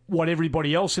what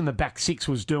everybody else in the back six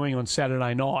was doing on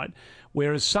Saturday night.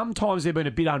 Whereas sometimes they've been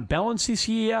a bit unbalanced this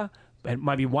year, and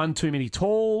maybe one too many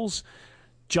talls.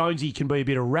 Jonesy can be a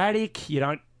bit erratic,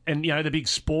 the big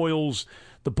spoils,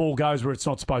 the ball goes where it's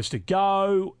not supposed to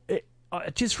go. I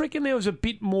just reckon there was a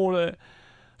bit more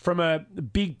from a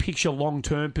big picture,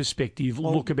 long-term perspective,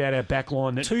 look about our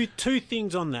backline. Two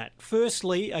things on that.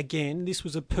 Firstly, again, this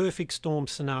was a perfect storm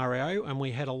scenario, and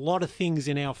we had a lot of things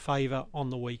in our favour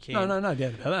on the weekend. No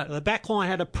doubt about that. The backline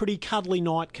had a pretty cuddly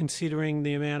night considering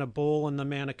the amount of ball and the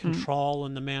amount of control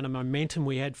and the amount of momentum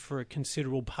we had for a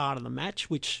considerable part of the match,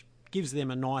 which gives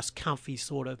them a nice, comfy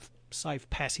sort of safe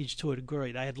passage to a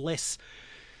degree. They had less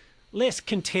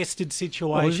contested situations.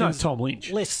 Well, there's no Tom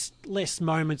Lynch. Less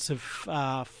moments of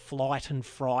flight and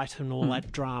fright and all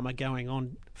that drama going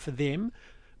on for them.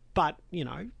 But,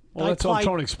 that's what I'm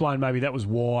trying to explain. Maybe that was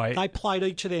why. They played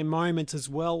each of their moments as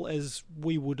well as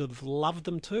we would have loved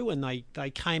them to, and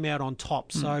they came out on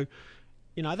top. So,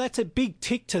 that's a big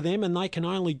tick to them, and they can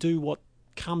only do what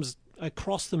comes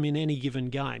across them in any given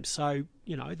game. So,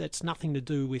 that's nothing to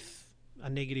do with a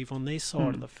negative on their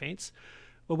side of the fence.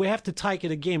 But we have to take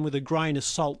it again with a grain of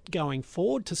salt going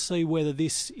forward to see whether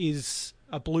this is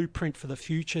a blueprint for the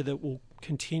future that will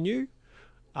continue.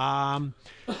 Look,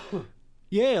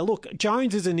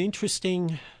 Jones is an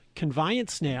interesting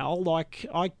conveyance now. Like,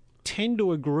 I tend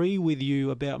to agree with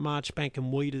you about Marchbank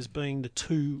and Weed as being the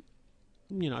two,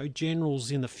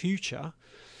 generals in the future.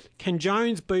 Can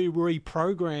Jones be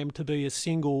reprogrammed to be a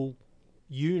single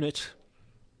unit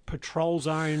patrol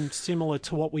zone similar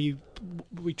to what we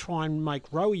try and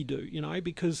make Rowie do,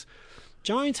 because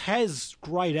Jones has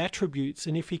great attributes,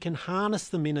 and if he can harness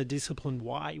them in a disciplined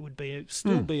way, would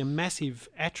still be a massive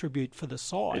attribute for the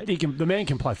side. The man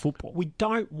can play football. We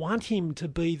don't want him to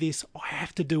be this I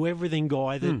have to do everything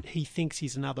guy that he thinks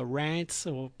he's another Rance,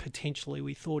 or potentially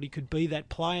we thought he could be that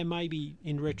player. Maybe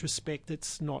in retrospect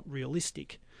it's not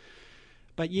realistic.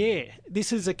 But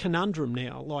this is a conundrum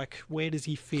now. Like, where does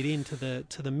he fit into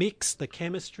the mix, the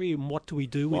chemistry, and what do we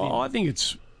do with him? I think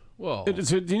it's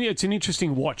an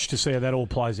interesting watch to see how that all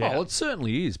plays out. Oh, it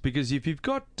certainly is, because if you've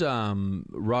got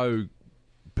Rowe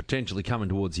potentially coming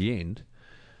towards the end,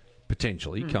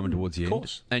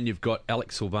 and you've got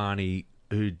Alex Silvani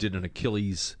who did an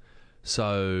Achilles,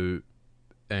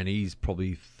 and he's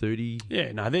probably 30.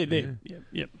 Yeah, no, they're.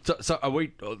 Yeah. So are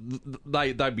we?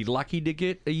 They'd be lucky to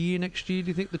get a year next year. Do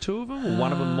you think the two of them, or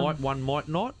one of them might, one might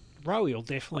not? Rowe will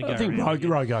definitely go. I think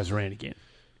Rowe goes around again.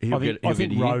 I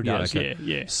think Rowe does. Yeah,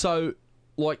 yeah. So,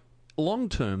 long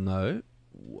term though,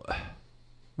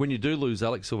 when you do lose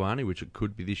Alex Silvani, which it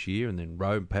could be this year, and then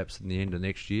Rowe perhaps in the end of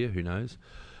next year, who knows?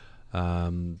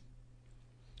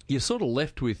 You're sort of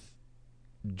left with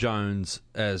Jones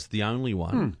as the only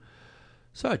one.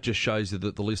 So it just shows you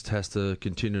that the list has to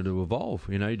continue to evolve.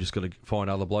 You just got to find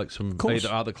other blokes from either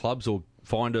other clubs, or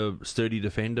find a sturdy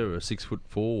defender, a 6'4"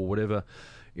 or whatever,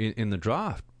 in the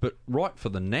draft. But right for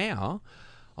the now,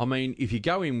 I mean, if you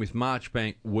go in with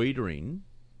Marchbank, Wiedering,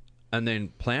 and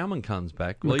then Plowman comes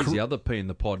back, Lee's the other P in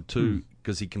the pod too,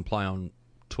 because he can play on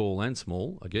tall and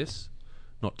small, I guess,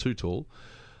 not too tall.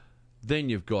 Then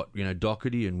you've got, you know,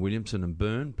 Doherty and Williamson and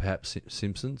Byrne, perhaps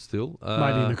Simpson still.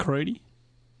 Maybe McCready.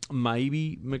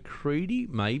 Maybe McCready,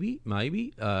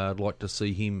 maybe. I'd like to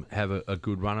see him have a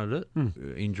good run at it,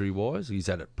 injury-wise. He's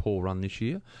had a poor run this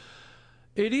year.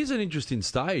 It is an interesting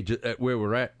stage at where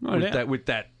we're at with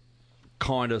that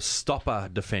kind of stopper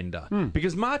defender.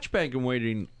 Because Marchbank and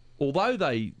Wiedering, although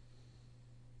they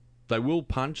will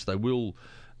punch, they will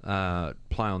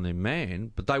play on their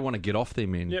man, but they want to get off their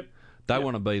men. Yep. They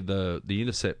want to be the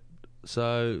intercept.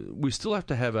 So we still have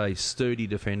to have a sturdy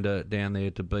defender down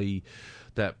there to be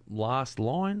that last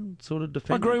line sort of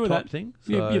defender. I agree with type that thing.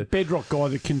 So, you're bedrock guy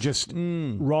that can just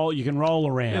roll. You can roll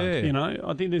around. Yeah. You know,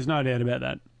 I think there's no doubt about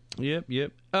that.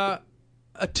 Yep.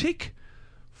 A tick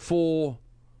for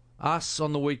us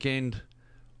on the weekend.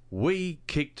 We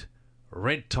kicked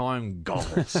red time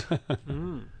goals.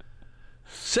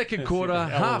 Second quarter,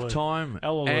 half time,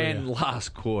 and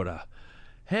last quarter.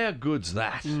 How good's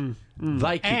that?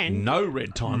 They kicked no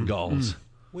red time goals.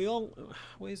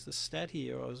 Where's the stat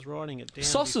here? I was writing it down.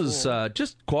 Sauce's,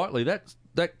 just quietly,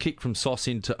 that kick from Sauce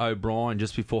into O'Brien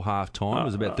just before half time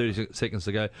was about 30 seconds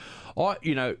ago.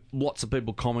 Lots of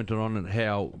people commented on it,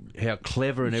 how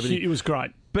clever and everything. It was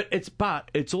great. But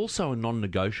it's also a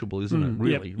non-negotiable, isn't it?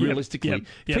 Really, realistically,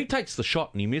 if he takes the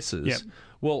shot and he misses,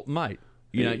 well, mate,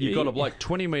 you've got a bloke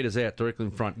 20 metres out directly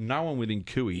in front, no one within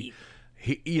cooey.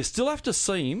 You still have to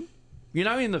see him. You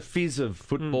know, in the fizz of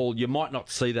football, you might not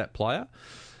see that player.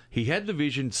 He had the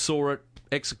vision, saw it,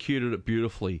 executed it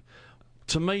beautifully.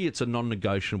 To me, it's a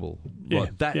non-negotiable.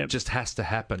 Just has to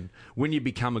happen when you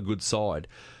become a good side.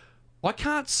 I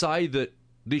can't say that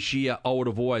this year I would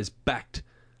have always backed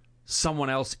someone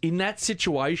else in that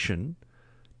situation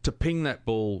to ping that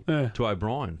ball to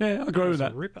O'Brien. Yeah, I agree with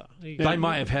that. Ripper. They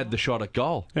may have had the shot at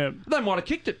goal. Yeah. They might have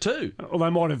kicked it too. Or they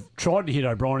might have tried to hit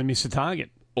O'Brien and miss the target.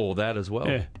 Or that as well.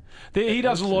 Yeah. He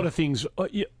does a lot of things.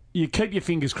 You keep your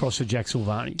fingers crossed for Jack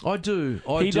Silvani. I do.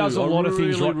 He does a lot of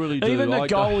things right. Really do. Even the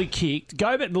goal he kicked,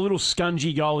 go back to the little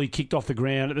scungy goal he kicked off the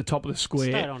ground at the top of the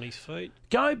square. Stayed on his feet.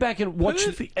 Go back and watch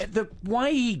the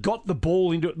way he got the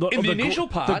ball into the initial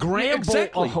part. The ground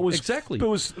ball. Exactly.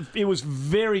 It was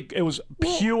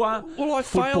pure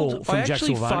football from I Jack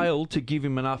actually Silvani. failed to give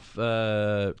him enough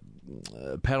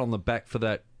pat on the back for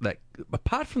that.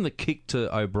 Apart from the kick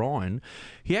to O'Brien,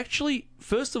 he actually,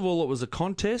 first of all, it was a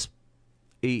contest.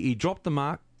 He dropped the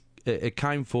mark. It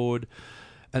came forward,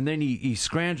 and then he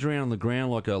scrounged around on the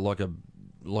ground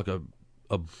like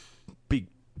a big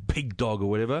pig dog or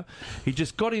whatever. He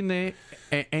just got in there,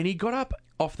 and he got up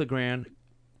off the ground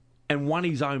and won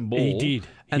his own ball. He did,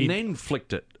 and then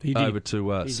flicked it over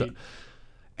to.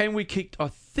 And we kicked. I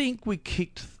think we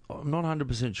kicked. I'm not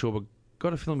 100% sure, but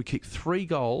got a feeling we kicked 3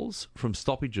 goals from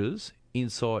stoppages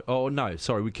inside. Oh no,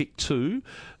 sorry, we kicked 2.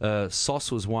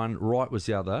 Sauce was one. Wright was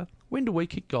the other. When do we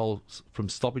kick goals from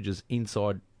stoppages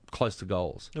inside close to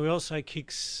goals? We also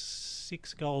kick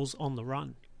 6 goals on the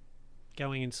run,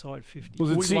 going inside 50.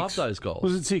 Was it we 6? love those goals.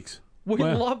 Was it 6? We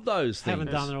love those things.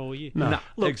 Haven't done it all year. No.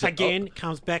 Look, again,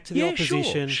 comes back to the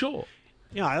opposition. Sure.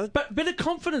 You know, But bit of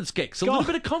confidence, Gex. A little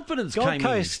bit of confidence Gold came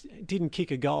Coast didn't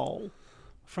kick a goal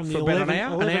from the For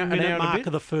about 11 minute mark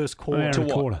of the first quarter. An hour in.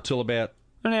 and a quarter. Till about...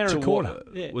 An hour and a quarter.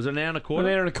 Yeah. Was it an hour and a quarter?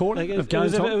 An hour and a quarter of game it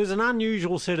time. was an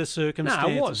unusual set of circumstances.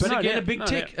 No, it was. But No again, doubt. a big No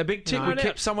tick. doubt. A big tick. No We doubt.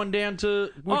 kept someone down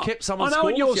to... We kept someone I know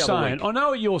what you're scores the other saying. week. I know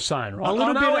what you're saying, right? A little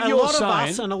I know bit, what a you're lot saying. of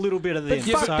us and a little bit of them. But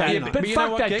fuck so, that, you know. but you fuck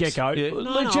know what, that, Gex? Gecko. Yeah.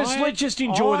 Let's just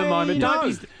enjoy the moment.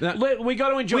 We got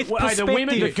to enjoy. With The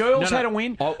women, the perspective. girls had a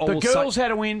win. I The will girls say- had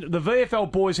a win. The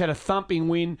VFL boys had a thumping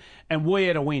win, and we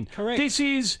had a win. Correct. This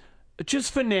is.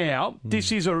 Just for now,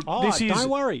 this is don't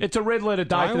worry. It's a red letter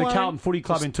day Don't for the worry. Carlton Footy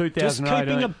Club in 2018. Just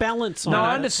keeping a balance on No, it.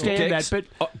 I understand Gex, that,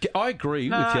 but I agree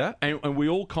with you, and we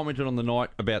all commented on the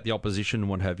night about the opposition and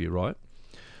what have you, right?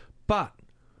 But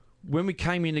when we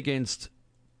came in against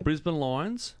Brisbane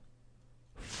Lions,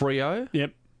 Freo,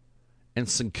 yep. and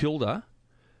St Kilda,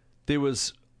 there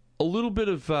was a little bit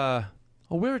of,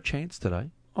 we're a chance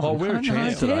today. We're a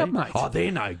chance no today. doubt, mate. They're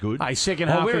no good. Hey, second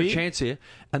half we're of a the year. chance here.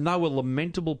 And they were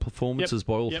lamentable performances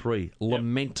by all three.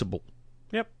 Lamentable.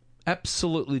 Yep.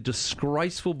 Absolutely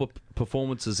disgraceful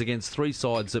performances against 3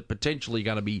 sides that potentially are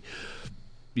going to be,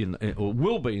 or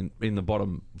will be in the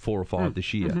bottom 4 or 5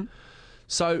 this year. Mm-hmm.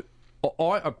 So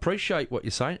I appreciate what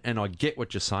you're saying, and I get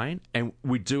what you're saying, and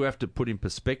we do have to put in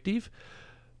perspective.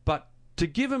 But to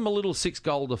give them a little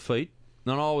 6-goal defeat,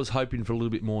 and I was hoping for a little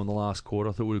bit more in the last quarter.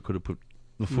 I thought we could have put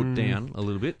the foot down a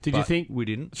little bit. Did you but think we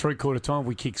didn't? 3/4 time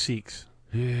we kicked 6?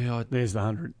 Yeah, There's the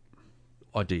 100.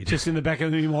 I did. Just in the back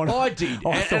of your mind. I did.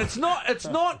 And it's not.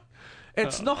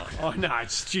 I know,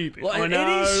 it's stupid. Like, I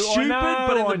know, it is stupid,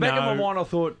 but in the back of my mind, mind, I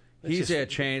thought, here's our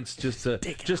chance just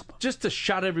to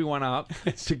shut everyone up,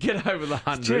 to get over the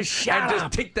 100,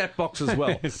 just tick that box as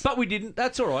well. But we didn't.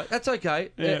 That's all right. That's okay.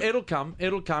 Yeah. It'll come.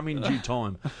 It'll come in due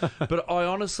time. But I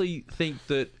honestly think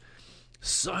that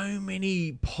so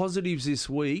many positives this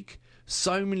week,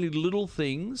 so many little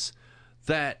things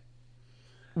that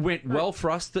went well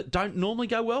for us that don't normally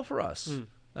go well for us.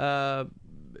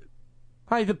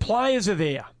 Hey, the players are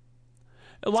there.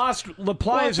 The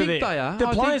players are there. They are. The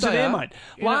players are there, mate.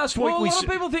 Last week a we... lot of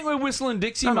people think we're whistling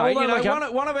Dixie, No, mate. okay.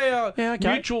 One of our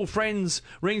okay. mutual friends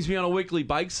rings me on a weekly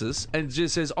basis and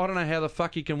just says, I don't know how the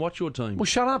fuck you can watch your team. Well,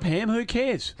 shut up, Ham. Who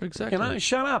cares? Exactly. You know,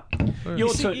 shut up.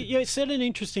 You said an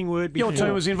interesting word before. Your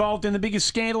team was involved in the biggest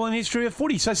scandal in the history of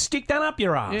footy, so stick that up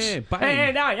your ass. Yeah,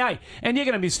 bang. And you're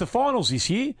going to miss the finals this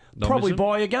year, They'll probably miss them?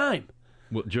 by a game.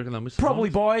 What, do you reckon they'll miss the Probably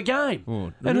finals? by a game.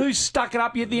 Oh, and who stuck it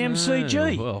up you at the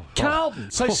MCG? well, Carlton.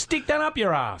 So stick that up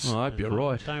your ass. I hope you're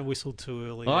right. Don't whistle too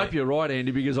early. I hope you're right,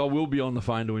 Andy, because I will be on the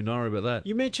phone to Inara about that.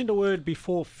 You mentioned a word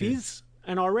before, fizz,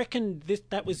 and I reckon this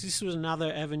was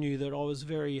another avenue that I was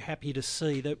very happy to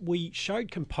see, that we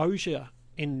showed composure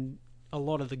in a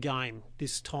lot of the game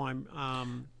this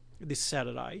time, this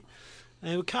Saturday.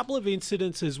 There were a couple of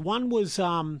incidences. One was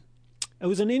it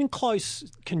was an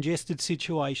in-close, congested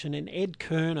situation, and Ed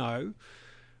Curnow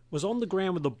was on the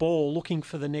ground with the ball looking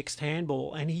for the next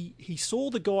handball, and he saw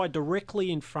the guy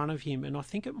directly in front of him, and I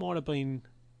think it might have been...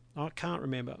 I can't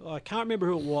remember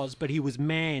who it was, but he was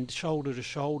manned shoulder to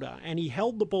shoulder, and he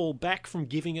held the ball back from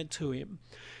giving it to him,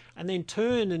 and then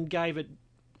turned and gave it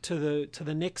to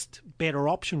the next better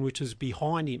option, which was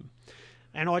behind him.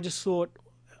 And I just thought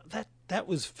that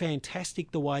was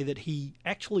fantastic, the way that he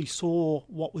actually saw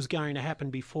what was going to happen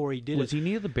before he did it. Was he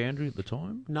near the boundary at the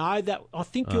time? No, I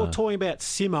think you're talking about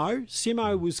Simo.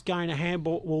 Simo was going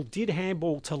to did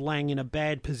handball to Lang in a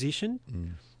bad position.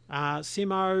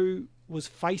 Simo was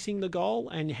facing the goal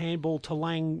and handball to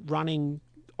Lang running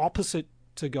opposite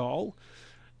to goal,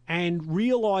 and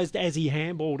realised as he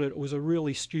handballed it was a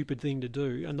really stupid thing to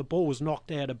do, and the ball was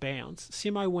knocked out of bounds.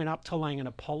 Simo went up to Lang and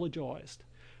apologised.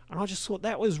 And I just thought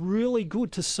that was really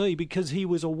good to see, because he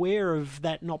was aware of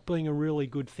that not being a really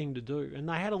good thing to do. And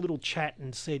they had a little chat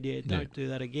and said, don't do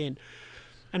that again.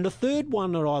 And the third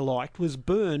one that I liked was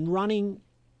Byrne running.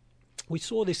 We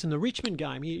saw this in the Richmond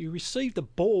game. He received the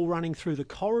ball running through the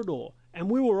corridor. And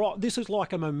this is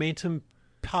like a momentum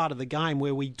part of the game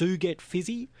where we do get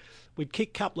fizzy. We'd kick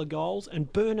a couple of goals,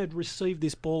 and Byrne had received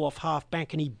this ball off half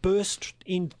back, and he burst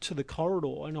into the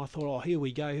corridor. And I thought, here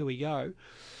we go.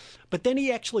 But then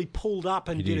he actually pulled up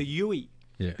and did a Yui,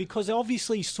 because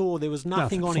obviously he saw there was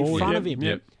nothing on in front of him.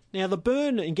 Yep. Now, the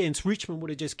Burn against Richmond would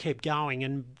have just kept going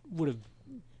and would have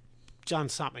done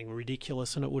something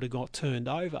ridiculous, and it would have got turned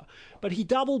over. But he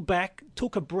doubled back,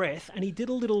 took a breath, and he did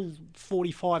a little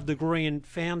 45 degree and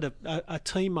found a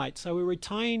teammate. So we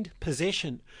retained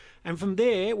possession. And from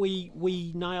there,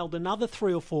 we nailed another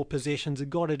 3 or 4 possessions and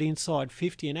got it inside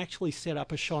 50 and actually set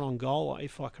up a shot on goal,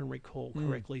 if I can recall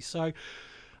correctly. So...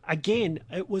 again,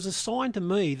 it was a sign to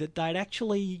me that they'd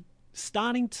actually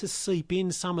starting to seep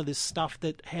in some of this stuff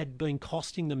that had been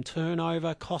costing them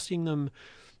turnover, costing them,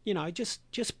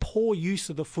 just poor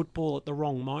use of the football at the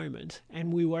wrong moment.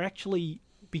 And we were actually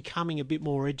becoming a bit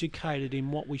more educated in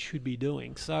what we should be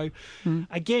doing. So,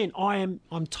 again, I'm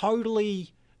totally...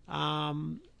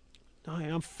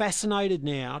 I'm fascinated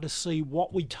now to see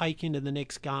what we take into the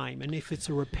next game, and if it's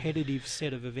a repetitive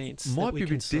set of events. Might be a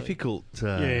bit difficult.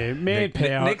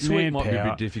 Manpower. Next week might be a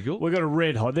bit difficult. We've got a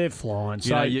red hot. They're flying.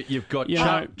 So you've got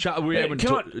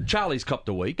Charlie's copped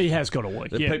a week. He has got a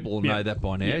week. People will know that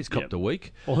by now. He's copped a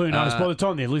week. Well, who knows? By the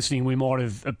time they're listening, we might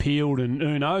have appealed, and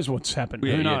who knows what's happened.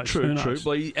 Who knows? True.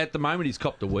 But at the moment, he's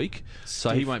copped a week,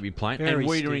 so he won't be playing. And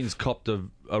Wiedering's copped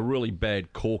a really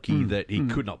bad corky that he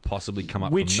could not possibly come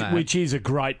up from that. Which is a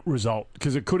great result,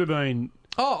 because it could have been...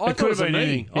 I thought it was a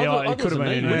knee. It could have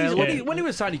been anything. When he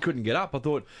was saying he couldn't get up, I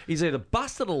thought he's either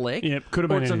busted a leg could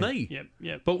have or been it's anything. a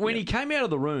knee. But when he came out of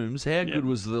the rooms, how good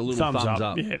was the little thumbs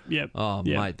up?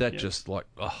 Mate, that just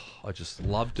I just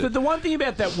loved it. But the one thing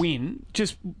about that win,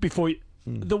 just before you...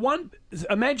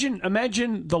 Imagine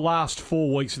the last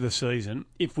 4 weeks of the season,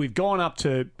 if we've gone up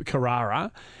to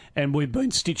Carrara and we've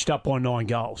been stitched up by 9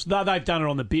 goals. They've done it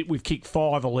on the bit. We've kicked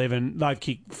 5-11. They've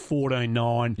kicked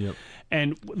 14-9.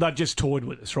 And they've just toyed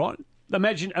with us, right?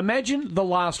 Imagine the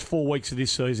last 4 weeks of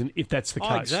this season, if that's the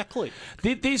case. Exactly.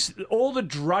 All the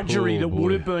drudgery that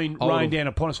would have been rained down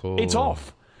upon us, it's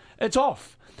off. It's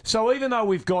off. So even though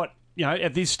we've got,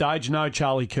 at this stage, no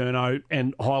Charlie Curnow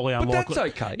and highly unlikely. But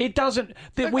that's okay. It doesn't.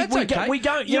 That's okay. We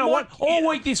go. You know what? All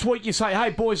week this week, you say,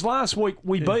 "Hey boys, last week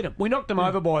we beat them. We knocked them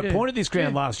over by a point at this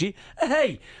ground last year."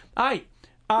 Hey.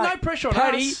 No pressure on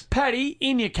us. Paddy,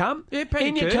 in you come. Yeah, Paddy,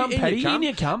 in you come, Paddy, in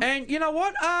you come. And you know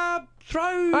what?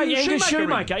 Throw Angus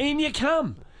Shoemaker in you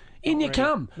come. In you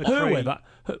come. McCready. Whoever.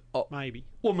 Maybe.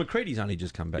 Well, McCready's only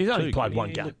just come back. He's only played Kenny.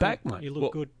 one game back, mate. You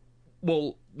look good.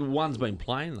 Well, the one's been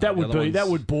playing. Though. That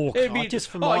would balk. Just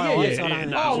from my eyes, I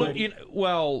don't think he's ready.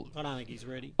 I don't think he's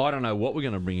ready. I don't know what we're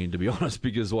going to bring in, to be honest,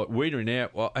 because Wiedering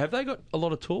out. Well, have they got a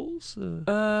lot of tools?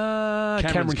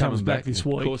 Cameron comes back this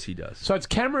week. Of course he does. So it's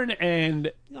Cameron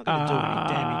and Not going to do any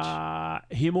damage.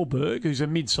 Himmelberg, who's a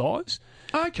mid-size.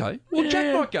 Okay. Well,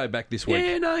 Jack might go back this week.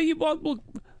 Yeah, no, you might. Well,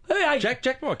 hey,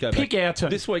 Jack might go pick back our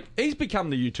team this week. He's become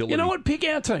the utility. You know what? Pick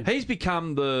our team. He's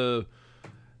become the.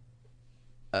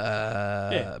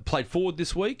 Played forward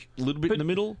this week, a little bit in the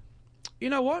middle. You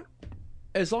know what?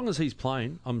 As long as he's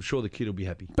playing, I'm sure the kid will be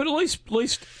happy. But at least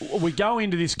we go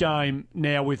into this game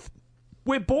now with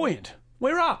we're buoyant.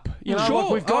 We're up.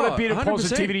 Sure. We've got a bit of 100%.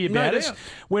 positivity about No us. doubt.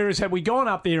 Whereas had we gone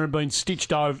up there and been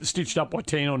stitched up by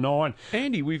 10 or 9.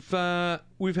 Andy, we've had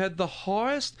the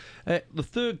highest the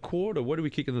third quarter. What do we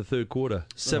kick in the third quarter?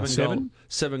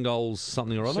 Seven goals,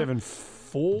 something or other.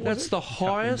 7-4. That's the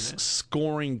highest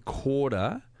scoring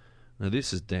quarter. Now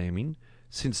this is damning.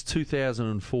 Since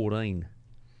 2014.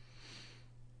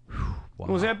 Wow. It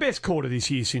was our best quarter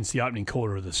this year since the opening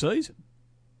quarter of the season.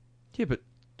 Yeah, but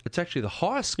it's actually the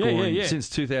highest scoring since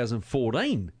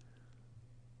 2014.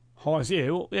 Highest,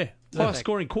 Highest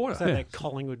scoring quarter. Is that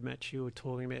Collingwood match you were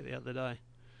talking about the other day?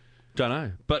 Don't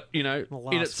know, but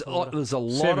there's a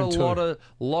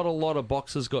lot of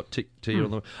boxes got ticked here.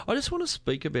 On the. I just want to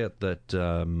speak about that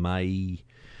May.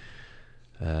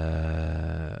 I'm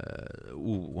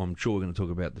sure we're going to talk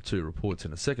about the two reports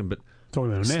in a second, but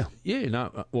talking about it now. Yeah,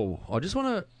 no. Well, I just want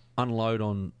to unload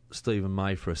on Stephen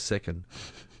May for a second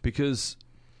because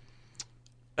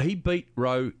he beat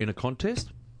Rowe in a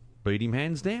contest, beat him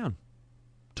hands down,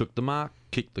 took the mark,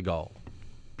 kicked the goal.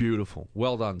 Beautiful.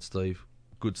 Well done, Steve.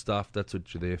 Good stuff. That's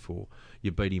what you're there for.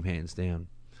 You beat him hands down.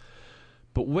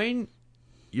 But when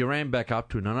you ran back up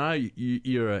to it, I know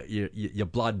your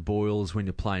blood boils when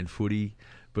you're playing footy,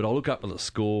 but I look up at the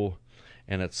score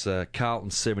and it's Carlton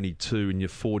 72 and you're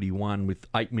 41 with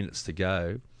 8 minutes to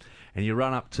go, and you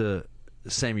run up to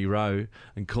Sammy Rowe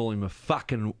and call him a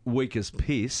fucking weak as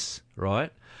piss,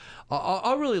 right?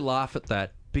 I really laugh at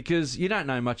that because you don't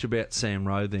know much about Sam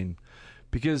Rowe then.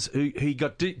 Because he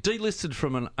got delisted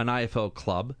from an AFL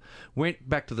club, went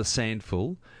back to the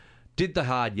Sandful, did the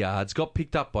hard yards, got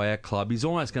picked up by our club. He's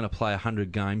almost going to play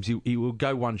 100 games. He will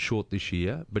go one short this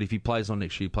year, but if he plays on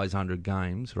next year, he plays 100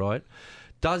 games, right?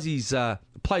 Plays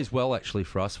well, actually,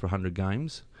 for us for 100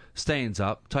 games. Stands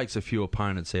up, takes a few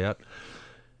opponents out.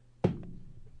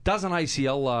 Does an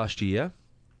ACL last year.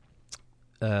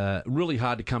 Really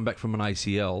hard to come back from an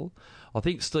ACL. I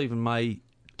think Stephen May...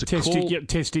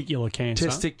 Testicular cancer.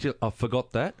 I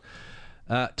forgot that.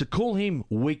 To call him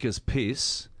weak as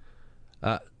piss,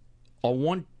 I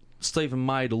want Stephen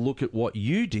May to look at what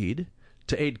you did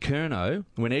to Ed Curnow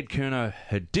when Ed Curnow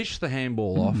had dished the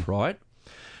handball off, right?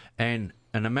 And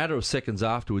in a matter of seconds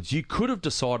afterwards, you could have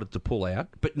decided to pull out,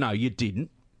 but no, you didn't,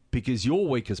 because you're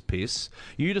weak as piss.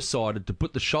 You decided to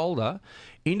put the shoulder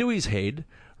into his head,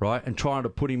 right, and trying to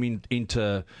put him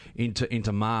into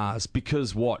Mars.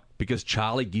 Because what? Because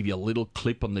Charlie gave you a little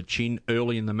clip on the chin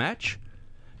early in the match?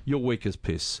 You're weak as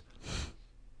piss.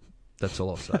 That's all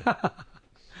I'll say.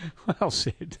 Well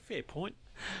said. Fair point.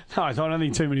 No, I don't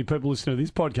think too many people listening to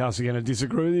this podcast are going to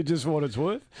disagree with you, just for what it's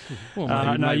worth.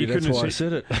 Well, maybe that's why I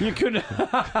said it. You couldn't.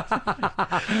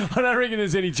 I don't reckon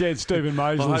there's any chance Stephen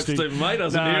May's listening. I hope Stephen May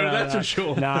doesn't hear it, that's for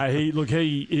sure. No, he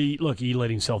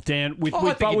let himself down with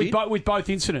both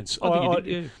incidents.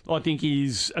 I think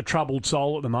he's a troubled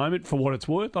soul at the moment, for what it's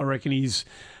worth. I reckon he's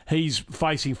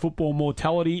facing football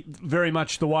mortality very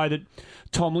much the way that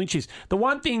Tom Lynch is. The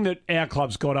one thing that our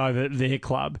club's got over their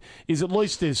club is at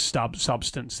least there's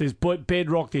substance. There's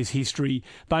bedrock, there's history.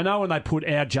 They know when they put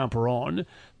our jumper on,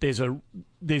 there's a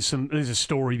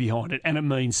story behind it, and it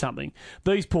means something.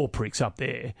 These poor pricks up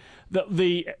there,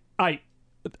 the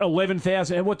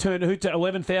 11,000. And who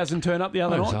 11,000 turn up the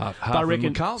other night? Half I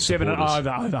reckon Carlton 7 supporters.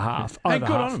 over half. And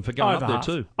good on them for going up there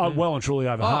too. Well and truly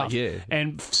over half. Yeah.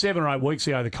 And 7 or 8 weeks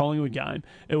ago, the Collingwood game,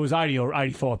 it was 80 or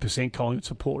 85% Collingwood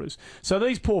supporters. So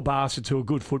these poor bastards who are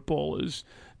good footballers,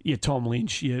 your Tom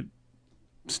Lynch, your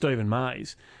Stephen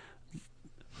Mays,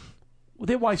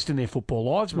 they're wasting their football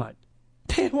lives, mate.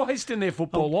 They're wasting their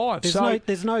football lives.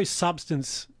 There's no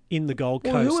substance in the Gold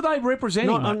Coast. Well, who are they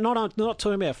representing? I'm not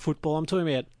talking about football. I'm talking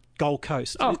about Gold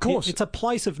Coast. Oh, of course. It's a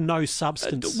place of no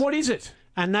substance. What is it?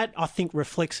 And that, I think,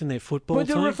 reflects in their football But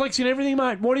it team. reflects in everything,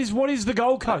 mate. What is the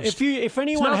Gold Coast? If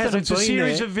anyone hasn't it's been a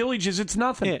series there, of villages. It's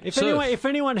nothing. yeah, if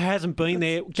anyone hasn't been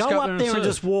there, go go up there there and and surf.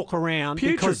 just walk around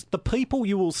Putrid. because the people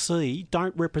you will see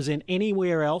don't represent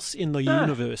anywhere else in the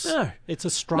universe. no. It's a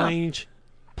strange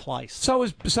place. So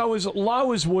as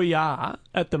low as we are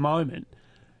at the moment,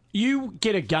 you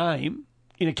get a game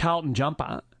in a Carlton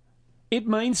jumper, it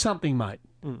means something, mate.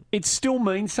 It still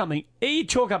means something. You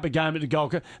chalk up a game at the Gold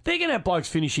Coast, they're going to have blokes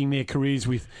finishing their careers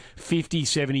with 50,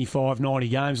 75, 90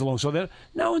 games alongside that.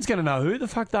 No one's going to know who the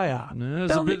fuck they are. No,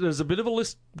 there's a bit of a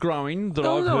list growing that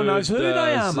No I've one heard. knows who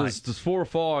they are, mate. There's 4 or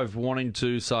 5 wanting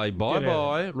to say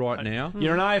bye-bye right now.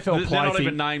 You're an AFL They're plaything. not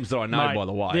even names that I know, Mate, by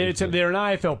the way. They're an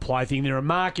AFL plaything. They're a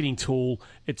marketing tool.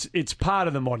 It's part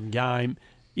of the modern game.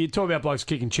 You talk about blokes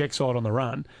kicking check side on the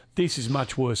run. This is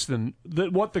much worse than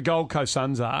what the Gold Coast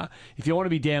Suns are. If you want to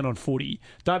be down on footy,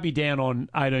 don't be down on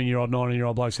 18-year-old,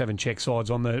 19-year-old blokes having check sides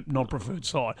on the not-preferred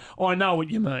side. I know what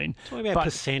you mean. Talking about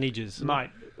percentages. Mate,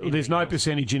 there's no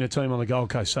percentage in a team on the Gold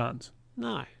Coast Suns.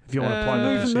 No. If you want to play the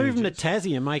Move them to percentages.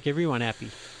 Tassie and make everyone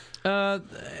happy. I'll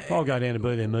go down to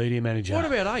be their media manager. What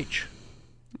about H?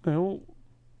 Well,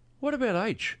 What about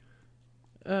H?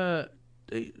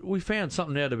 We found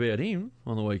something out about him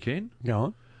on the weekend. go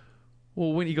on.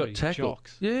 Well, when he got He tackled,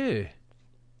 jocks. yeah,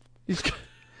 he's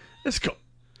got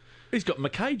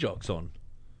McKay jocks on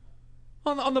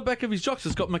the back of his jocks.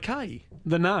 It's got McKay.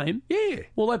 The name? Yeah,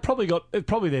 Well, they've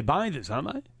probably their bathers,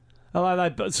 aren't they? Although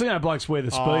blokes wear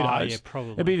the Speedos. yeah,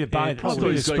 probably. It'd be the Yeah, bathers. I probably.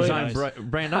 It'd thought be he's the got his own Speedos.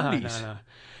 brand No, undies. no.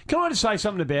 Can I just say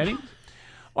something about him?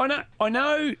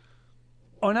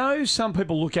 I know some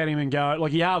people look at him and go,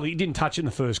 like, he didn't touch it in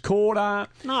the first quarter.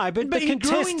 No, but But the he grew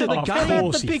contested into the How game. about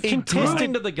course the he big did. Grew contested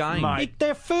into the game. Mate.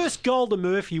 Their first goal to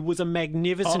Murphy was a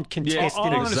magnificent contested.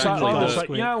 I'm gonna say- exactly I'm gonna the- say,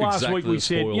 last exactly week we the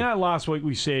said, spoil. last week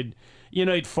we said, you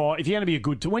need 5. If you're going to be a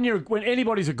good team, when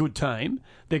anybody's a good team,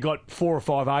 they've got 4 or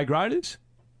 5 A graders.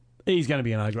 He's going to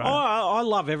be an A grader. I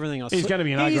love everything I see. He's going to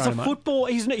be an He's A-grader, a mate. football.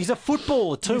 He's a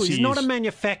footballer too. Yes, He's he not is. a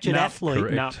manufactured No, athlete.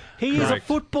 correct. No. He is a Correct.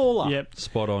 footballer. Yep.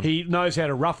 Spot on. He knows how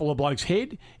to ruffle a bloke's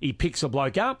head. He picks a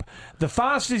bloke up. The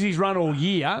fastest he's run all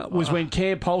year was when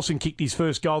Cam Polson kicked his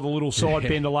first goal, the little side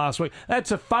bender last week. That's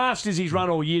the fastest he's run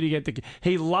all year to get the...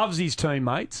 He loves his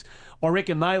teammates. I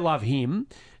reckon they love him.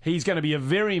 He's going to be a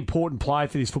very important player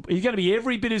for this football. He's going to be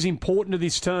every bit as important to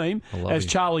this team as him.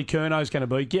 Charlie Curnow's going to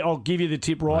be. I'll give you the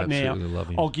tip right now. absolutely love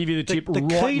him. I'll give you the tip The right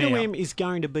key now. to him is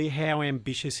going to be how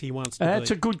ambitious he wants to be. That's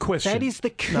a good question. That is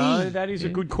the key. No, that is a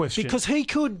good question. Because he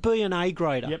could be an A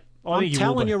grader. Yep. I I'm think he will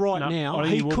telling be. you right No, now, I think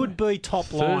he he will could be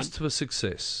top line. Thirst for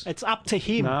success. It's up to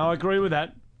him. No, I agree with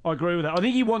that. I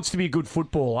think he wants to be a good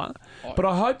footballer, but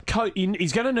I hope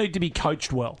he's going to need to be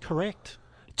coached well. Correct.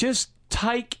 Just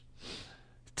take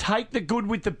the good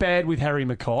with the bad with Harry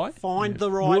Mackay. Find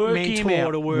the right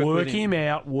mentor to work with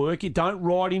him. Don't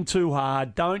ride him too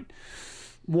hard. Don't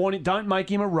make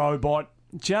him a robot.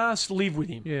 Just live with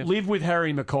him. Yeah. Live with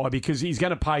Harry Mackay because he's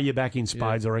going to pay you back in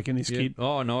spades, I reckon, this kid.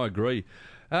 Oh, no, I agree.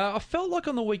 I felt like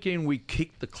on the weekend we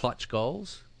kicked the clutch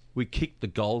goals. We kicked the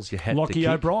goals you had to Lockie kick.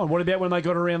 O'Brien. What about when they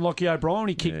got around Lockie O'Brien?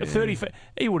 He kicked 30 feet.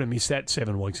 He would have missed that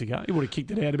 7 weeks ago. He would have kicked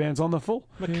it out of bounds on the full.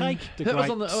 McKay kicked a That was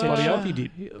great on the Bloody set. oath he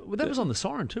did. Well, that was on the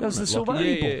siren too. That was the wasn't it,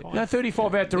 Lockie? Silvani ball. No,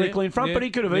 35 out directly in front, but he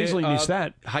could have easily missed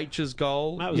that. H's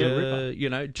goal. That was a ripper. You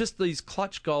know, just these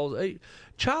clutch goals.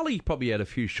 Charlie probably had a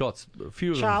few shots. A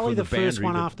few of Charlie, them the from the first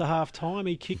one boundary, after half time,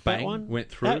 he kicked Bang, that one. went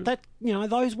through. That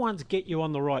those ones get you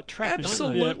on the right track. don't they?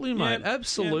 Absolutely, mate. Yep.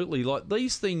 Absolutely. Like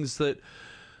these things that.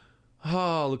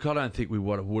 Oh, look, I don't think we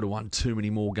would have won too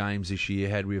many more games this year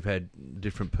had we have had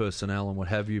different personnel and what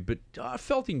have you. But I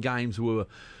felt in games we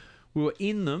were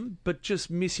in them, but just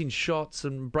missing shots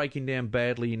and breaking down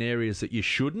badly in areas that you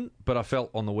shouldn't. But I felt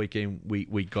on the weekend we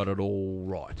got it all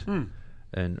right.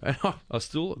 And I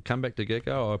still come back to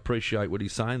Gecko. I appreciate what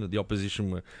he's saying, that the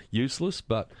opposition were useless,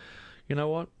 but you know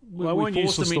what? We weren't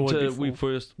forced useless them the week into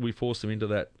before. we forced them into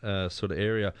that sort of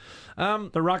area. The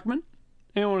Ruckman?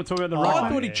 Anyone want to talk about the I Ruckman?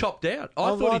 thought he chopped out.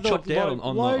 I thought he chopped out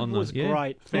on Load the was yeah.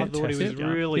 great. I thought he was Fantastic.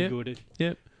 really Yeah. good.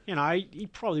 Yeah. You know, he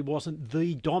probably wasn't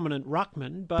the dominant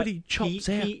ruckman, but he chops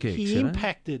out gigs, he you know?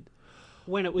 impacted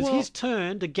when it was Well- his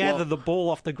turn to gather well- the ball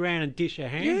off the ground and dish a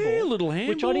handball. Yeah, a little Which I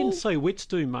handball. didn't see Witts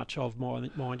do much of,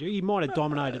 mind you. He might have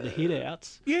dominated the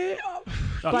hit-outs. Yeah.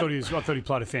 I thought he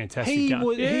played a fantastic He game.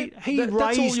 was, Yeah, he that's all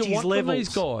raised you his want from levels. these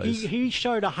guys. He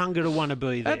showed a hunger to want to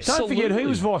be there. Don't forget, he Absolutely.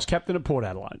 was vice captain at Port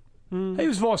Adelaide. He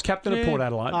was vice captain at Port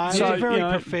Adelaide. He's a very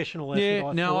professional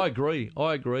effort. Yeah, I agree.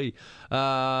 I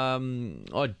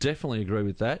definitely agree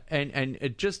with that. And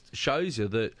it just shows you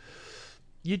that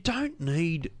you don't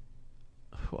need...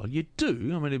 Well, you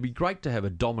do. I mean, it'd be great to have a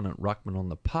dominant ruckman on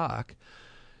the park.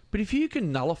 But if you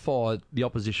can nullify the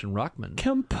opposition ruckman...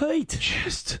 Compete.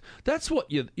 That's what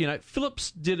you know,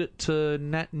 Phillips did it to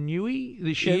Nat Newey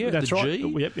this year at that's the right.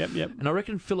 G. Yep. And I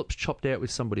reckon Phillips chopped out with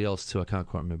somebody else too. I can't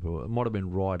quite remember. It might have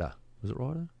been Ryder. Was it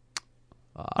Ryder?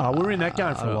 We were in that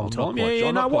game for a long time.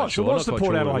 It was the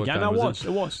Port Adelaide game. It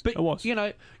was. But, you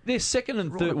know, they're second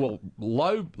and third. Well,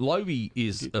 Lobe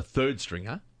is a third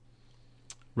stringer.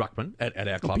 Ruckman at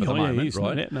our club at the moment,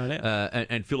 right? No doubt.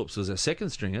 And Phillips was a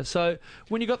second stringer. So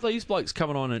when you got these blokes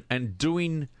coming on and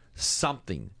doing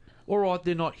something, all right,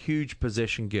 they're not huge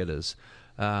possession getters.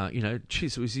 You know,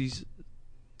 geez,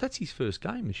 that's his first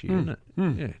game this year, isn't it?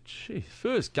 Yeah, geez,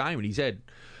 first game, and he's had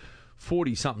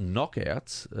 40-something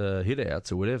knockouts,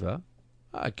 hit-outs or whatever.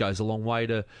 It goes a long way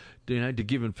to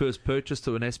giving first purchase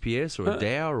to an SPS or a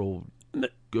Dow or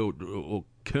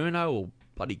Kerno or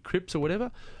bloody Cripps or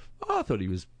whatever. I thought he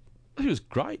was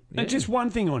great. Yeah. And just one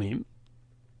thing on him.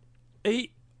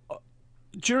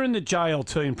 During the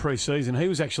JLT in pre-season, he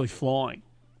was actually flying.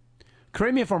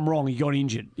 Correct me if I'm wrong, he got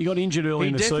injured. He got injured early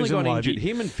in the season. He definitely got injured.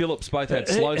 Him and Phillips both had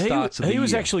slow starts of the year. He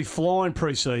was actually flying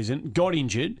pre-season, got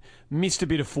injured, missed a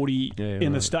bit of footy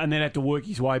in the start, and then had to work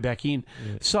his way back in.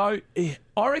 Yeah. So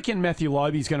I reckon Matthew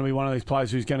Lobe's going to be one of these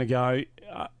players who's going to go,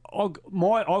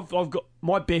 I've got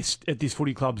my best at this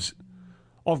footy club's,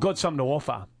 I've got something to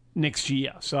offer next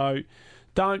year. So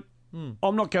I'm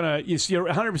not going to, you're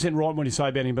 100% right when you say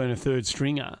about him being a third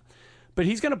stringer. But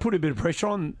he's going to put a bit of pressure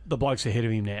on the blokes ahead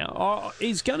of him now.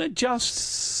 He's going to just...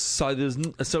 So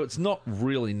it's not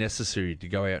really necessary to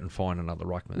go out and find another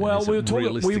ruckman. Well, we were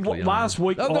talking last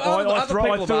week. Other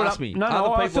people have asked me.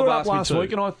 I threw it up last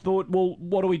week, and I thought, well,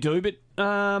 what do we do? But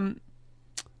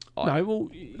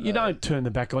you don't turn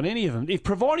the back on any of them. If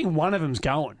providing one of them's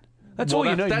going, that's all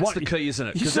you need. That's the key, isn't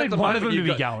it? You need one of them to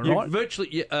be going, right?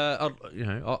 Virtually,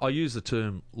 I use the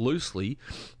term loosely.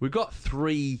 We've got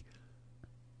three.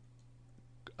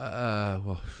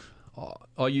 I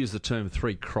use the term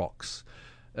three crocs.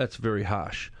 That's very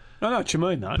harsh. I know what you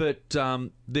mean, though. But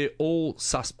they're all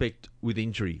suspect with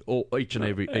injury, or each and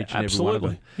every one of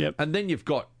them. Yep. And then you've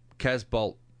got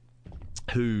Casbolt,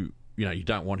 who you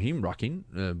don't want him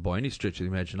rucking by any stretch of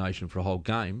the imagination for a whole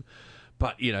game.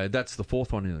 But that's the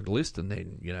fourth one in the list, and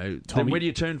then then where do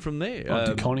you turn from there?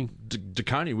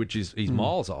 DeConey, which is he's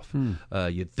miles off.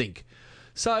 You'd think.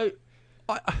 So,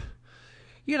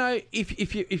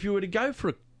 if you were to go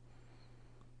for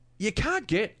you can't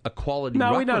get a quality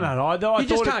ruckman. No. You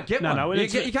just can't get one. You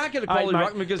can't get a quality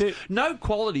ruckman because no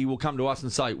quality will come to us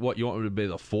and say, what, you want me to be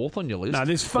the fourth on your list? No,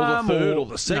 there's far or the third more... or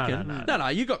the second. No,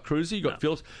 you got Cruiser, you got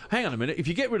Phillips. Hang on a minute. If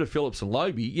you get rid of Phillips and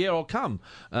Lobe, I'll come.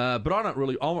 But I don't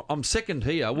really... I'm second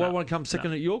here. Well, I want to come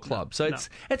second at your club. So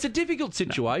it's a difficult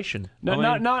situation. No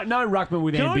ruckman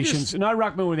with ambitions. No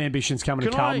ruckman with ambitions coming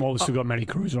to Carlton while we've still got Matty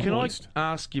Cruiser on the list. Can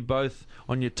I ask you both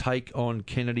on your take on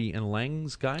Kennedy and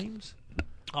Lang's games?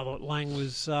 I thought Lang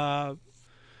was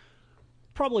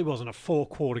probably wasn't a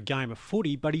four-quarter game of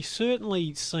footy, but he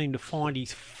certainly seemed to find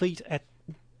his feet at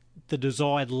the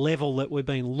desired level that we've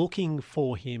been looking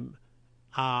for him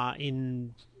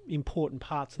in important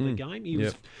parts of the game.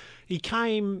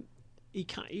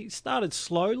 He started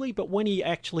slowly, but when he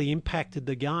actually impacted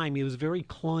the game, he was very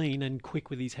clean and quick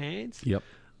with his hands. Yep.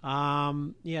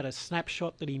 He had a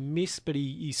snapshot that he missed, but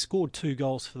he scored 2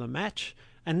 goals for the match.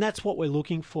 And that's what we're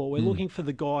looking for. We're looking for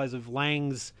the guys of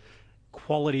Lang's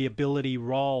quality, ability,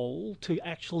 role to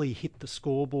actually hit the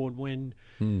scoreboard when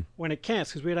it counts,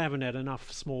 because we haven't had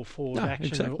enough small forward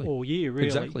action all year, really.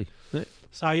 Exactly. Yeah.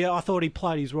 So, I thought he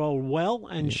played his role well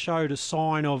and showed a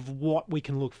sign of what we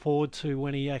can look forward to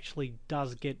when he actually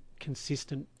does get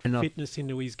consistent fitness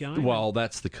into his game. Well,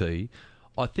 that's the key.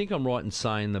 I think I'm right in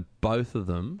saying that both of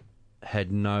them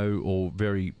had no or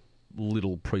very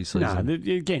little pre-season. No,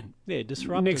 again,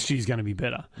 disrupted. Next year's going to be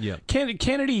better. Yeah,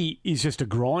 Kennedy is just a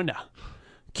grinder.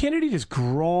 Kennedy just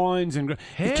grinds and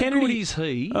How good is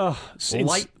he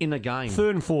late in the game?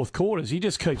 Third and fourth quarters, he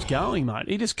just keeps going, mate.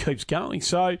 He just keeps going.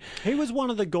 So he was one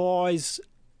of the guys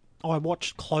I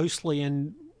watched closely,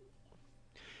 and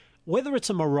whether it's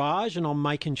a mirage and I'm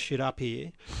making shit up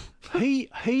here,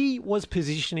 he was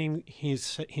positioning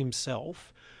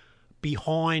himself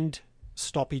behind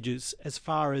stoppages as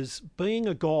far as being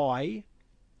a guy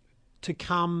to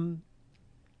come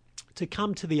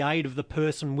to the aid of the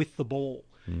person with the ball.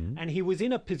 And he was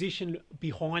in a position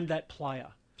behind that player.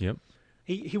 Yep.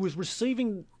 He was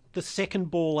receiving the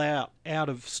second ball out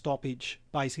of stoppage,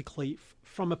 basically,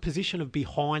 from a position of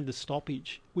behind the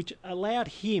stoppage, which allowed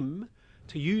him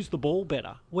to use the ball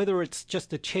better, whether it's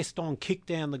just a chest-on kick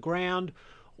down the ground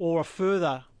or a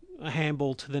further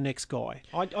handball to the next guy.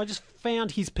 I just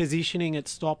found his positioning at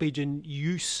stoppage and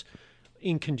use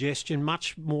in congestion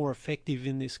much more effective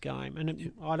in this game.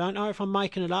 And I don't know if I'm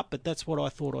making it up, but that's what I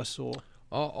thought I saw.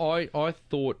 I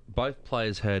thought both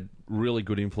players had really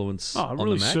good influence on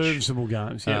really the match. serviceable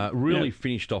games. Really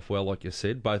finished off well, like you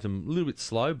said. Both of them a little bit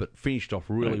slow, but finished off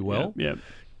really well. Yeah.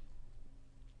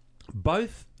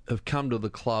 Both have come to the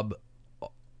club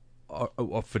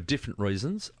for different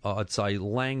reasons. I'd say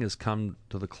Lang has come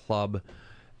to the club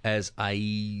as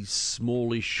a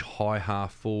smallish, high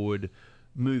half forward,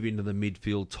 move into the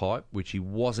midfield type, which he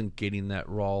wasn't getting that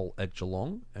role at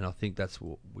Geelong, and I think that's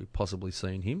what we've possibly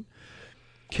seen him.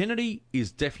 Kennedy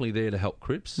is definitely there to help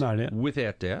Cripps, no doubt.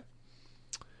 Without doubt.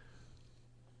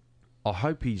 I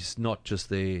hope he's not just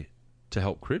there to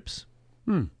help Cripps.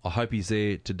 I hope he's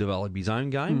there to develop his own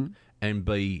game and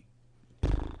be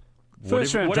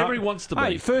whatever he wants to be.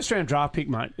 Hey, first round draft pick,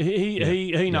 mate.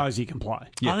 He knows he can play.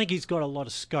 Yeah. I think he's got a lot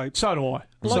of scope. So do I.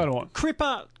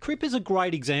 Cripper's a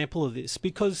great example of this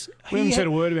because we haven't said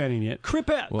a word about him yet.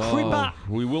 Cripper.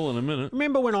 We will in a minute.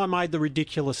 Remember when I made the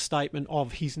ridiculous statement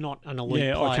of he's not an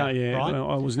elite player? Right? Well,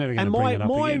 I was never going to bring it up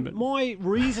again. But my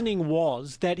reasoning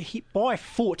was that by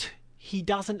foot he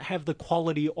doesn't have the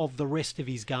quality of the rest of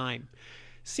his game.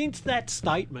 Since that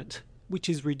statement, which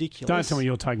is ridiculous. Don't tell me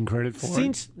you're taking credit for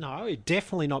it. No,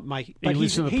 definitely not making. He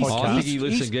listens to the podcast. I think he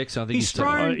listens, Gex. I think he's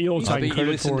you're taking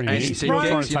credit for it. And he said,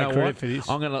 Gex, you know what? For this.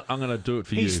 I'm gonna do it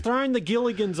for you. He's thrown the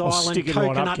Gilligan's Island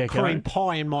coconut cream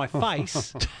pie in my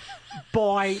face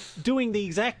by doing the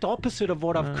exact opposite of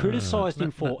what I've criticised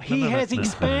him for. He has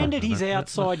expanded his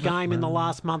outside game in the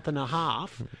last month and a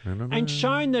half and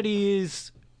shown that he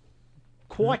is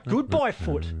quite good by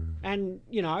foot and,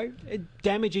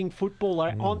 damaging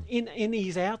footballer in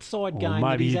his outside game.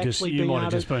 Maybe you might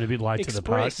have just been a bit late to the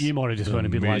party. You might have just been a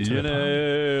bit late to the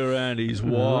party. And his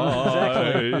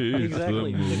wife.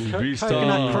 Exactly. The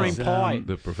coconut cream pie.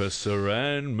 The Professor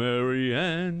and Mary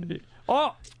Ann.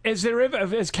 Oh,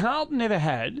 has Carlton ever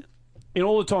had, in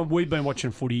all the time we've been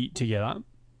watching footy together,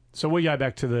 so we go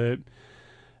back to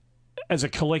as a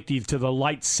collective to the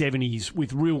late 70s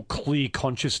with real clear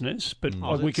consciousness, but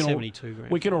we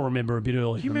can all remember a bit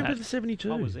earlier. You than remember that. the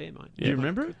 72? I was there, mate. Yeah. You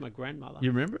remember it? With my grandmother.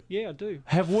 You remember it? Yeah, I do.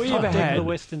 Have we ever had the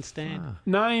Western Stand?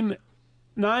 Name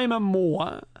a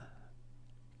more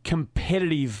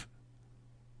competitive,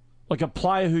 like a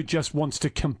player who just wants to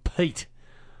compete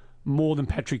more than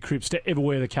Patrick Cripps to ever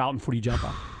wear the Carlton footy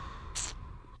jumper.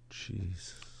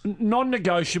 Jeez.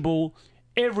 Non-negotiable,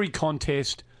 every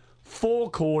contest, 4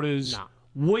 quarters,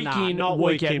 week in,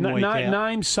 week out.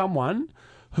 Name someone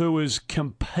who has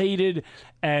competed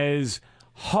as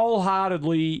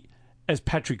wholeheartedly as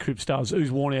Patrick Cripps does,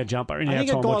 who's worn our jumper in our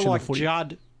time watching the footy. I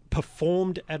think a guy like Judd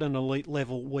performed at an elite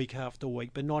level week after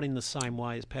week, but not in the same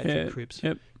way as Patrick Cripps.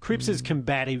 Yep. Cripps is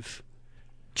combative.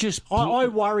 I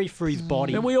worry for his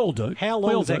body. And we all do. How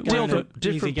long is that going to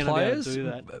different players? Do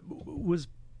that? Was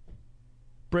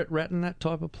Brett Ratton that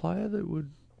type of player that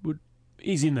would?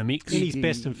 He's in the mix. In his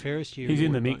best and fairest year. He's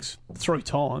in the mix 3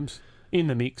 times. In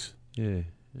the mix. Yeah.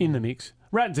 In the mix.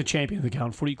 Ratton's a champion of the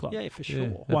Carlton Footy Club. Yeah, for sure. Yeah,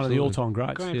 one of the all-time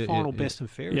greats. Grand final best and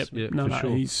fairest. Yep. No,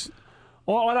 sure. He's...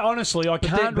 Honestly, I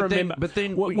can't remember. But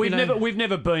then we've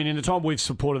never been in the time we've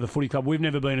supported the footy club. We've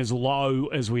never been as low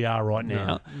as we are right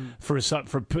now for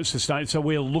sustain. So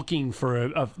we're looking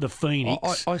for the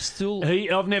Phoenix.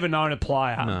 I've never known a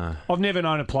player. No. I've never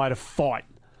known a player to fight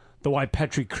the way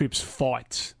Patrick Cripps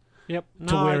fights. Yep.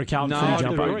 To wear a Carlton footy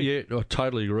jumper. Yeah, I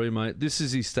totally agree, mate. This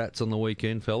is his stats on the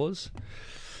weekend, fellas.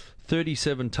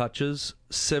 37 touches,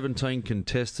 17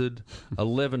 contested,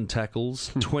 11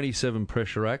 tackles, 27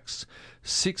 pressure acts,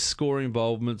 6 scoring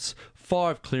involvements,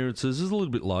 5 clearances. This is a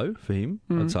little bit low for him,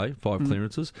 I'd say, 5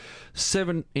 clearances,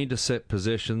 7 intercept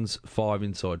possessions, 5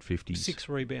 inside 50s. 6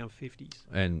 rebound 50s.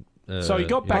 And so he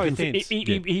got back and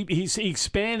he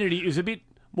expanded. He was a bit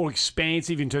more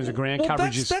expansive in terms of ground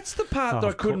coverage. That's the part that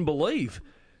I couldn't believe,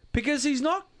 because he's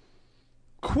not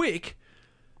quick,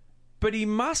 but he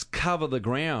must cover the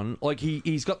ground. Like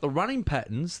he's got the running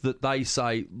patterns that they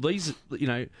say these.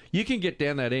 You can get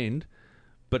down that end,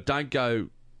 but don't go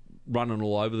running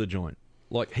all over the joint.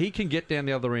 Like he can get down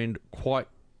the other end quite.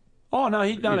 Oh no,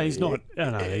 he's not. He's not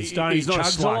a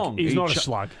slug. He's not a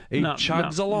slug. He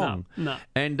chugs along. No.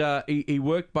 And he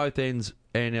worked both ends.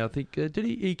 And I think, did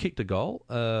he kicked a goal?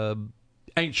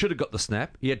 And should have got the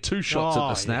snap. He had 2 shots at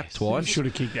the snap twice. Should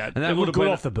have kicked that. And that it would looked have good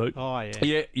been off the boot. Oh,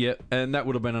 yeah. Yeah. And that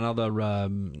would have been another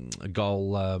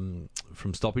goal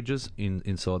from stoppages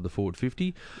inside the forward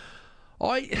 50.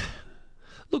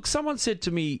 Look, someone said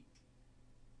to me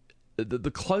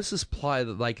the closest player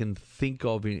that they can think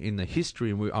of in the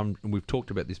history, and we've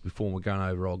talked about this before and we're going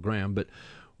over old ground, but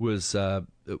it was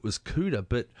Kuda.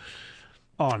 But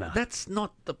no. That's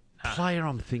not the player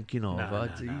I'm thinking of. No.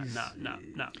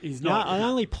 He's The not.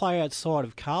 only player outside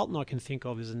of Carlton I can think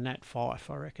of is Nat Fyfe.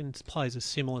 I reckon plays a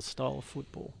similar style of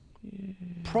football. Yeah.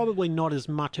 Probably not as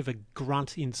much of a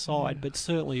grunt inside, but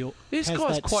certainly this has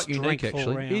guy's that quite unique. strength all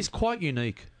Actually, round. he's quite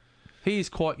unique. He is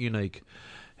quite unique.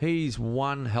 He's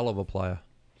one hell of a player.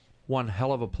 One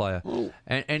hell of a player,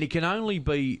 and he can only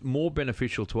be more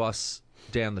beneficial to us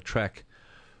down the track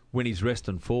when he's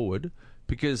resting forward,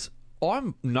 because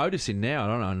I'm noticing now,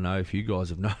 I don't know if you guys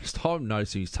have noticed, I'm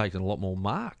noticing he's taking a lot more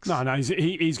marks. No,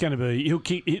 he's going to be. He'll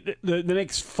kick the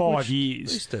next 5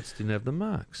 years. These stats didn't have the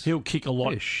marks. He'll kick a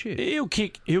lot. Yeah, shit. He'll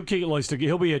kick at least.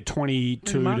 He'll be at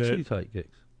 22 How many marks to. did he take, Gex?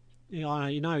 Yeah,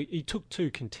 he took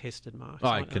 2 contested marks. Oh,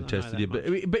 I he don't contested know that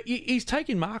it, much. but he's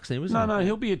taking marks now, isn't he? No,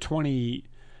 he'll be a 20.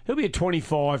 He'll be a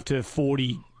 25 to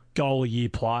 40 goal a year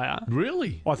player.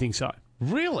 Really? I think so.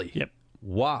 Really? Yep.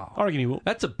 Wow. I reckon he will.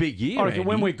 That's a big year. I reckon Andy.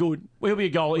 when we're good, he'll be a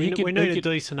goal. We need a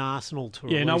decent Arsenal to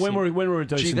Yeah, no. release When him. we're a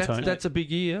Gee, decent team, that's a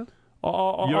big year.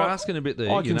 I- You're asking a bit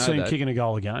there. I you can know see him that. kicking a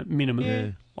goal a game, minimum.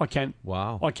 Yeah. I can.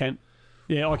 Wow. I can.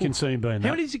 Yeah, I can see him being that.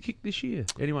 How many does he kick this year?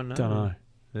 Anyone know? Don't know.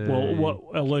 Yeah. Well, what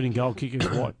a leading goal kicker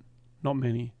is what? Not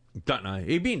many. Don't know.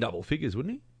 He'd be in double figures,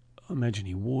 wouldn't he? I imagine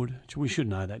he would. We should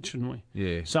know that, shouldn't we?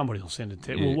 Yeah. Somebody will send it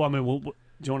to. Yeah. Well, I mean, do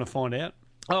you want to find out?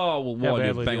 Oh, well, How why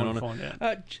badly bang do you on want to it? find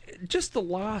out? Just the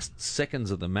last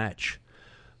seconds of the match,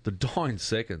 the dying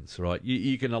seconds, right?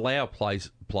 You can allow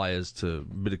players to a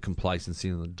bit of complacency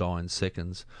in the dying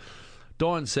seconds.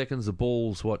 Dying seconds, the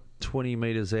ball's, 20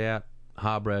 metres out.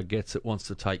 Harbrow gets it, wants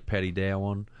to take Paddy Dow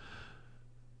on.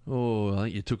 Oh, I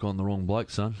think you took on the wrong bloke,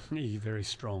 son. He's very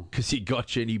strong. Because he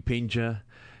got you and he pinned you,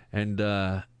 and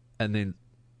then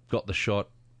got the shot.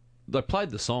 They played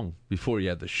the song before he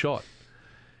had the shot.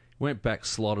 Went back,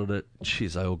 slotted it.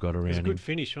 Jeez, they all got around It was a him. good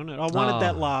finish, wasn't it? I wanted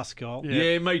that last goal.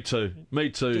 Yeah, me too.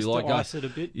 Me too. Just like to ice it a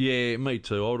bit. Yeah, me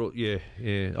too. Yeah.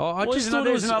 I Well, just thought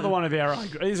there's another one of our.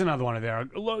 There's another one of our.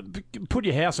 Look, put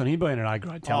your house on him being an A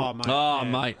grade talent. Oh,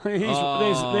 mate. Oh, yeah.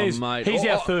 mate. Mate. Mate. He's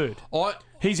our third.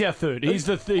 He's our third.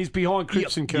 He's behind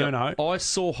Cripps and Curnow. I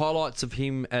saw highlights of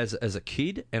him as a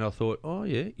kid, and I thought, oh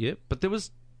yeah. But there was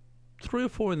 3 or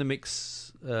 4 in the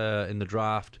mix in the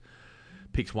draft.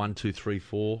 Picks 1, 2, 3,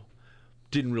 4.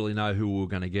 Didn't really know who we were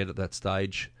going to get at that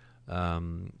stage.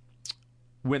 When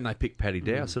they picked Paddy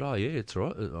Dow, I said, oh yeah, it's all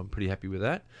right. I'm pretty happy with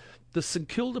that. The St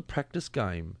Kilda practice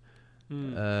game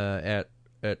at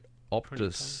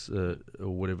Optus or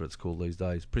whatever it's called these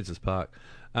days, Princess Park.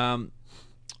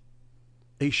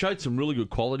 He showed some really good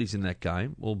qualities in that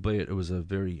game, albeit it was a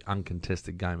very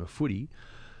uncontested game of footy.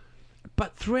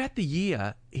 But throughout the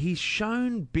year, he's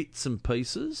shown bits and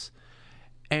pieces,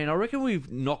 and I reckon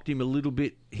we've knocked him a little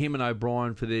bit. Him and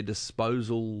O'Brien for their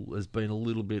disposal has been a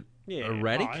little bit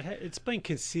erratic. It's been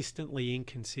consistently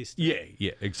inconsistent.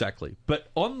 Yeah, exactly.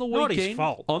 But on the Not weekend, his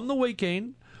fault.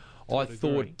 I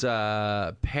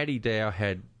thought Paddy Dow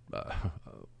had.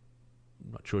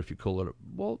 I'm not sure if you call it.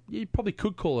 You probably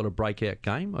could call it a breakout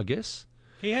game, I guess.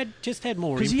 He had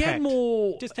more impact. Because he had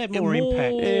more,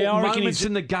 impact. Yeah, I reckon moments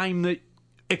in the game that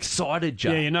excited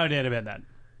you. Yeah, no doubt about that.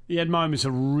 He had moments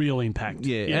of real impact.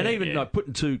 Yeah, and even like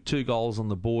putting two goals on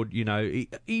the board. You know,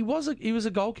 he was a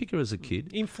goal kicker as a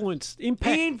kid. Impact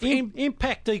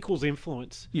equals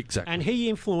influence. Exactly. And he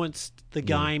influenced the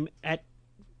game at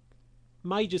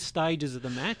major stages of the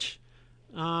match.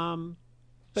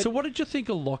 So what did you think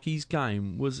of Lockie's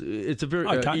game? It's a very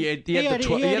okay. He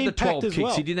had the 12 as kicks.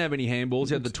 well. He didn't have any handballs.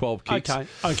 He had the 12 kicks. Okay.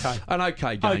 An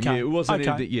okay game. Okay. Yeah, it wasn't.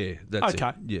 Okay. Yeah, that's Okay.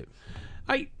 it. Yeah.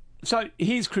 Hey, so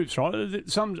here's Cripps, right?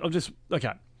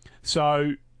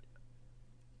 So,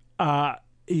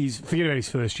 he's forget about his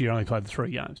first year. Only played the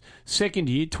 3 games. Second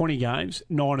year, 20 games,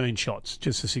 19 shots,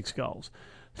 just for 6 goals.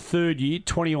 Third year,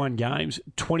 21 games,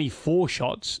 24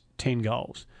 shots, 10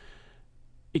 goals.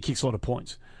 He kicks a lot of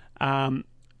points.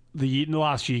 The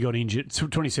last year he got injured.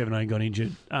 2017 got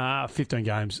injured. 15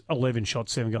 games, 11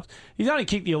 shots, 7 goals. He's only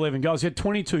kicked the 11 goals. He had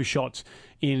 22 shots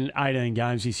in 18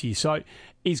 games this year. So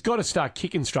he's got to start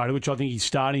kicking straighter, which I think he's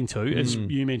starting to, as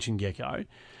you mentioned, Gecko.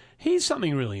 Here's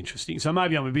something really interesting. So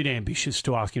maybe I'm a bit ambitious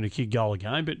to ask him to kick a goal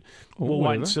again, but we'll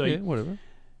wait and see. Yeah, whatever.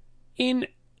 In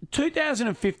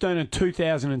 2015 and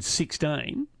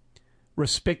 2016,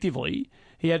 respectively,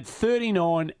 He had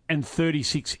 39 and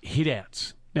 36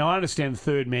 hit-outs. Now, I understand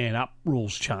third man up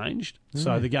rules changed.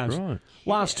 So the game's... right.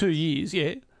 Last 2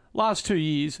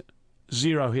 years,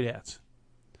 0 hit-outs.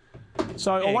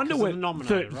 So I wonder where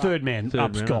third man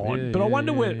up's man gone. up, yeah, but I yeah,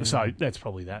 wonder where... yeah. So that's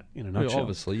probably that in a nutshell.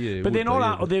 Obviously, yeah. But they're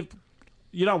not... Be,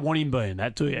 you don't want him being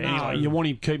that, do you? No. Anyway, you want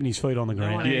him keeping his feet on the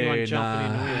ground. Anyone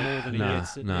jumping into it more than he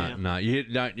gets it. No.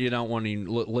 You don't want him.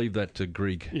 Leave that to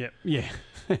Greg. Yeah.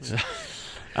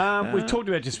 We've talked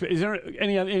about just... Is there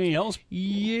anything else?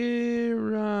 Yeah,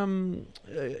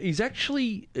 he's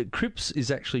actually... Cripps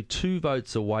is actually 2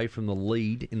 votes away from the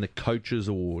lead in the Coaches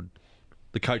Award.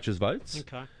 The Coaches' votes.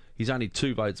 Okay. He's only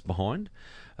 2 votes behind.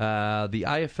 The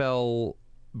AFL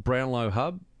Brownlow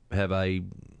Hub have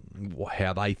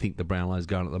how they think the Brownlow's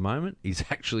going at the moment. He's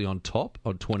actually on top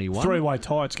on 21. 3-way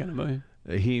tie it's going to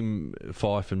be. Him,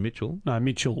 Fife and Mitchell. No,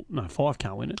 Mitchell... No, Fife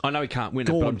can't win it. I know he can't win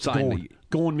it, but I'm saying...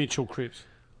 Gorn, Mitchell, Cripps.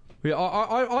 Yeah,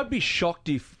 I'd be shocked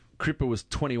if Cripper was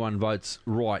 21 votes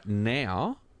right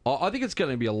now. I think it's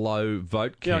going to be a low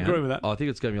vote count. Yeah, I agree with that. I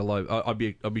think it's going to be a low...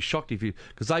 I'd be shocked if you...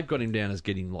 Because they've got him down as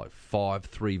getting like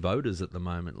 3 voters at the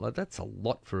moment. Like, that's a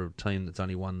lot for a team that's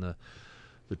only won the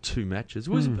 2 matches.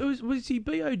 Was he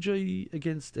BOG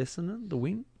against Essendon, the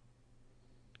win?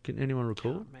 Can anyone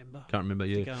recall? Can't remember,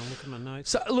 yeah. Go and look at my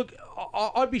notes. So, look,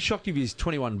 I'd be shocked if he's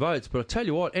 21 votes, but I tell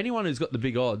you what, anyone who's got the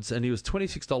big odds, and he was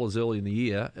 $26 early in the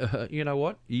year, you know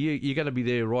what? You're going to be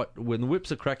there right when the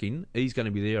whips are cracking. He's going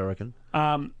to be there, I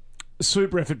reckon.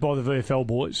 Super effort by the VFL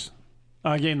boys.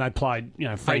 Again, they played,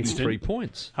 Frankston. 83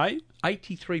 points. Hey?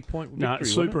 83-point victory. No,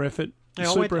 super effort. Yeah,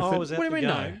 Super I effort. was at What do you the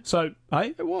mean, game. no? So,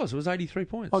 hey? It was 83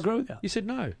 points. I agree with you. You said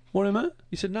no. What am I?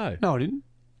 You said no. No, I didn't.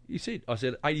 I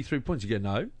said 83 points. You get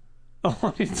no. Oh,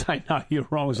 I didn't say no. You're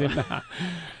wrong. I said no. I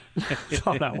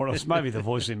don't know what else. Maybe the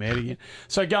voice in my head again.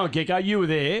 So go on, Gecko. You were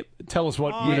there. Tell us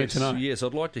what you need to know. Yes,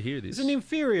 I'd like to hear this. It's an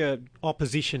inferior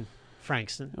opposition,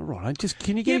 Frankston. All right. Just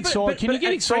can you get excited? but- Can you but get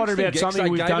at excited Frankston, about something they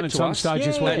we've gave done it at to some us. stage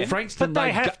this Yeah. weekend? Frankston, But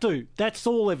they have to. That's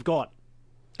all they've got.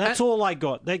 That's all they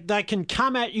got. They can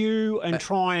come at you and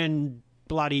try and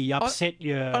bloody upset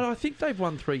you. And I think they've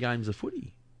won 3 games of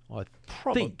footy. I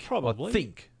think. Probably. I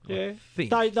think. Yeah,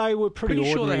 think. they were pretty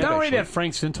Pretty sure ordinary. they have. Don't worry actually. about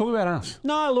Frankston. Talk about us.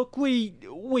 No, look,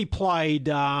 we played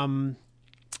a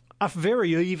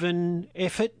very even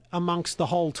effort amongst the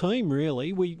whole team.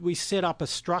 Really, we set up a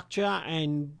structure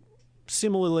and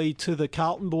similarly to the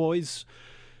Carlton boys,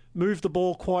 moved the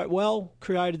ball quite well,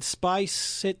 created space,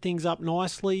 set things up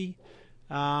nicely.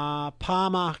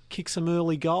 Palmer kicked some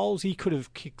early goals. He could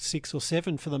have kicked 6 or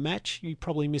 7 for the match. He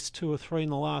probably missed 2 or 3 in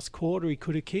the last quarter. He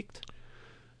could have kicked.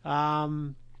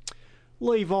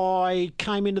 Levi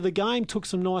came into the game, took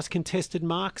some nice contested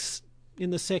marks in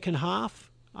the second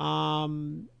half.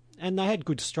 And they had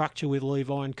good structure with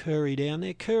Levi and Curry down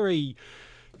there. Curry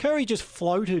just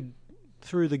floated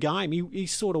through the game. He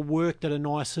sort of worked at a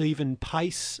nice even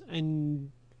pace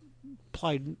and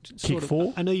played sort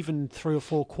of an even 3 or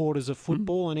 4 quarters of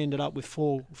football and ended up with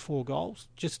four goals.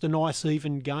 Just a nice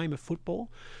even game of football.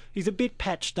 He's a bit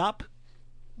patched up.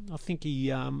 I think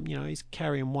he's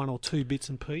carrying 1 or 2 bits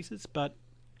and pieces, but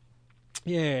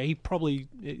yeah, he's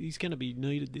going to be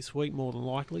needed this week more than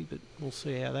likely, but we'll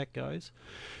see how that goes.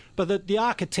 But the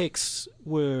architects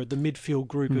were the midfield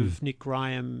group of Nick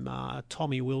Graham,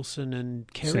 Tommy Wilson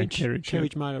and Kerridge.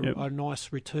 Kerridge made a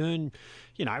nice return.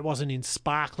 It wasn't in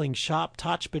sparkling sharp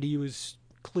touch, but he was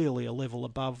clearly a level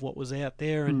above what was out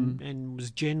there and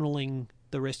was generaling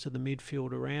the rest of the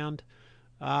midfield around.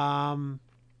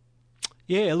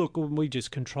 Yeah, look, we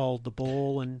just controlled the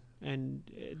ball and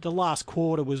the last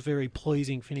quarter was very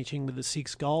pleasing, finishing with the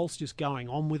 6 goals, just going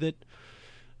on with it.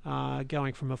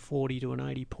 Going from a 40 to an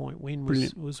 80-point win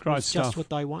was just what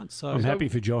they want. So I'm happy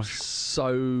for Josh.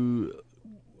 So,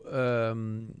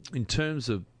 in terms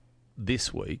of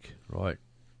this week, right,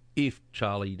 if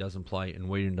Charlie doesn't play and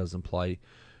Whedon doesn't play,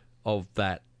 of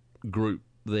that group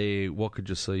there, what could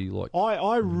you see? Like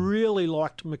I really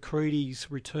liked McCready's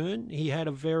return. He had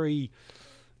a very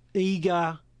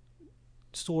eager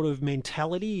sort of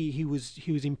mentality. He was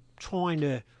trying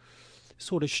to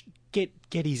sort of get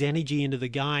his energy into the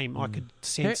game. I could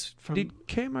sense from. Did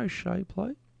Cam O'Shea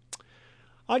play?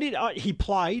 He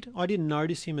played. I didn't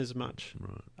notice him as much.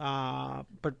 Right.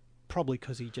 But probably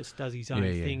because he just does his own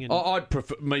thing. And I'd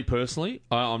prefer, me personally,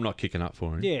 I'm not kicking up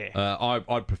for him. Yeah.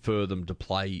 I'd prefer them to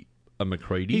play a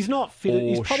McCready. He's not fit.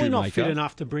 He's probably not fit Shoemaker.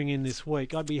 enough to bring in this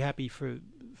week. I'd be happy for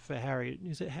Harry.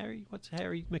 Is it Harry? What's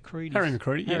Harry McCready? Harry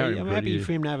McCready. Yeah. I'm happy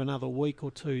for him to have another week or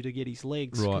 2 to get his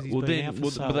legs. Right. He's Well, been then, out for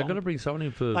so but they're long. going to bring someone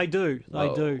in for. They do.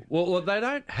 They do. Well, they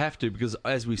don't have to because,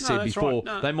 as we said that's before, right.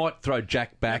 No. they might throw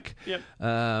Jack back. Yep.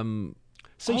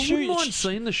 See, I wouldn't mind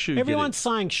seeing the shoe. Everyone's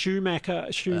saying Shoemaker.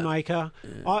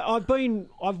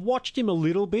 I've watched him a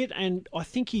little bit, and I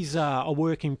think he's a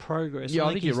work in progress. Yeah,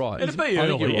 I think you're right. It'd be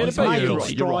early. He's making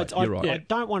strides. You're right. I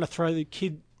don't want to throw the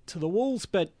kid to the wolves,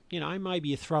 but maybe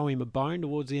you throw him a bone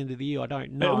towards the end of the year. I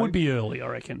don't know. It would be early, I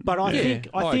reckon. But I think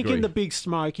agree. in the big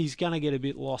smoke, he's going to get a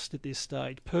bit lost at this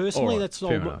stage. Personally, that's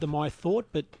my thought.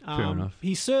 But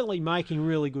he's certainly making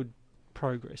really good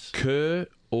progress. Kerr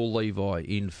or Levi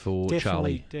in for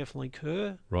Charlie? Definitely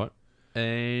Kerr. Right.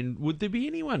 And would there be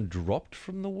anyone dropped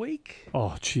from the week?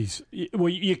 Oh, jeez. Well,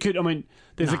 you could. I mean,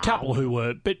 there's a couple who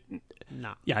were, but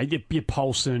your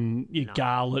Paulson, your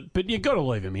Garlett, but you got to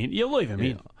leave him in. You leave him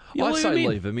in. I say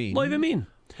leave him in. Leave him in.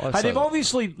 They've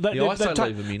obviously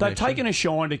they've taken a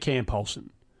shine to Cam Paulson.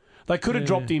 They could have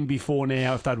dropped him before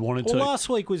now if they'd wanted to. Well, last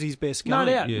week was his best game. No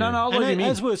doubt. Yeah. No, I'll leave him in.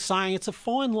 As we were saying, it's a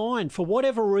fine line. For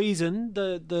whatever reason,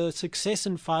 the success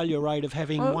and failure rate of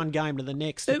having one game to the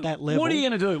next at that level. What are you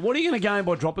going to do? What are you going to gain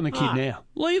by dropping the kid now?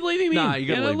 Leave him in. No, you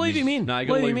got to leave him in. No, you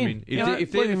got to leave him in.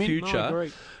 If they're in the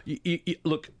future,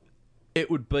 look,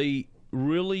 it would be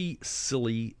really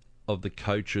silly of the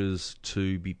coaches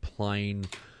to be playing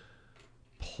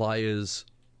players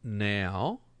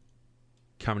now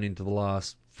coming into the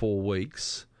last 4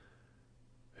 weeks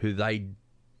who they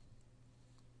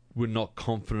were not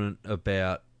confident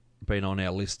about being on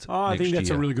our list. I think that's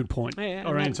year. A really good point. Yeah,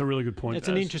 I reckon it's a really good point. It's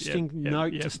an interesting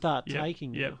note to start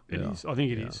taking. Yeah, it is. I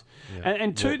think it is.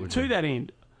 And to that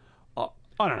end, I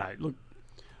don't know. Look,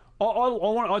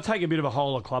 I take a bit of a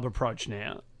whole of club approach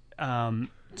now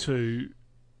to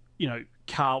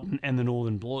Carlton and the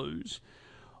Northern Blues.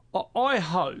 I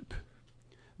hope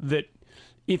that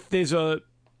if there's a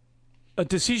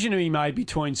decision to be made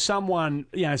between someone,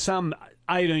 some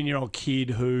 18-year-old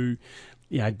kid who,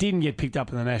 didn't get picked up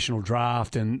in the national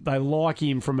draft and they like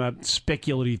him from a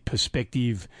speculative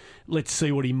perspective, let's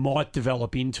see what he might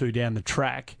develop into down the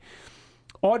track.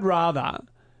 I'd rather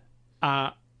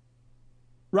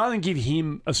than give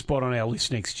him a spot on our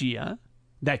list next year,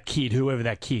 that kid, whoever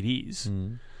that kid is,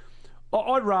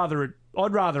 I'd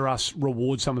rather us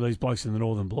reward some of these blokes in the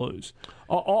Northern Blues.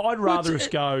 I'd rather us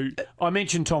go. I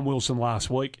mentioned Tom Wilson last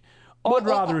week. I'd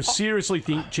rather us seriously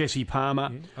think Jesse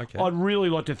Palmer. Yeah, okay. I'd really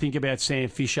like to think about Sam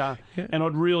Fisher, and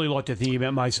I'd really like to think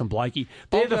about Mason Blakey.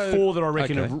 They're the four that I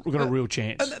reckon have got a real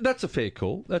chance. That's a fair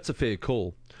call.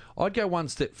 I'd go one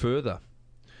step further.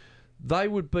 They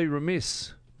would be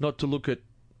remiss not to look at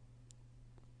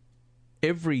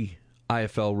every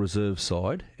AFL reserve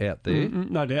side out there.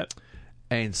 No doubt.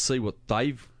 And see what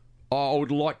they've... I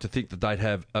would like to think that they'd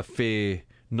have a fair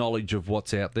knowledge of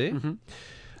what's out there.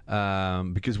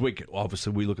 Because we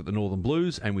look at the Northern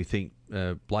Blues and we think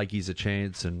Blakey's a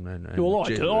chance and well,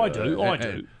 I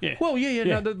do. Yeah. Well,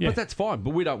 but that's fine.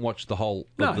 But we don't watch the whole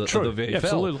of the VFL.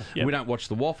 Absolutely. Yep. We don't watch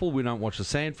the Waffle. We don't watch the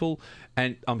Sandful.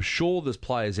 And I'm sure there's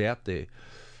players out there.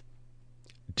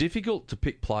 Difficult to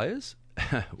pick players,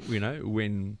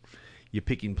 when you're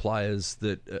picking players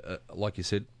that, like you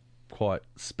said, quite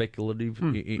speculative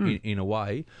in a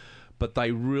way, but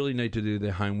they really need to do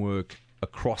their homework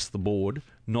across the board,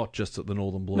 not just at the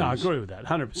Northern Blues. No, I agree with that.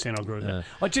 100% I agree with that.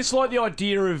 I just like the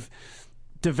idea of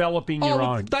developing your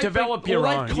own. They've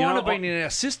kind of been in our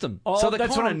system, so they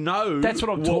kind of know that's what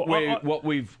I'm talking what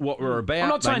we're about. I'm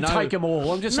not saying take them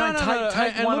all. I'm just saying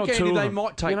take one or two. Andy, they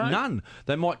might take none.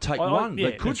 They might take one.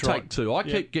 They could take two. I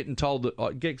keep getting told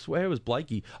that. Gex, where was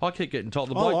Blakey? I keep getting told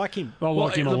the bloke. I like him. I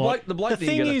like him a lot. The bloke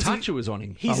didn't get a touch who was on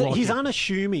him. He's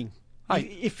unassuming.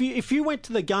 If you went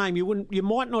to the game, you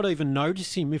might not even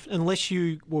notice him unless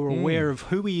you were aware of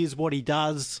who he is, what he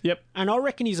does. Yep. And I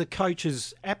reckon he's a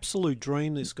coach's absolute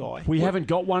dream. This guy. We haven't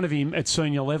got one of him at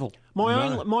senior level.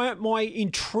 My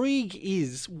intrigue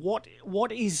is what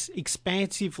is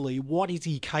expansively what is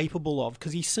he capable of,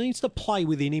 because he seems to play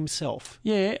within himself.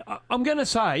 Yeah, I'm going to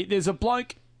say there's a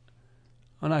bloke.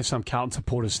 I know some Carlton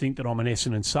supporters think that I'm an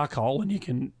Essendon suckhole, and you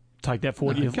can take that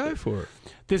for you. Go for it.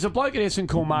 There's a bloke at Essendon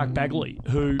called Mark Bagley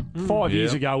who 5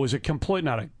 years ago was a complete and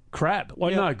utter crap.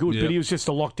 No good, but he was just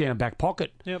a lockdown back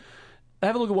pocket. Yep.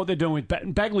 Have a look at what they're doing with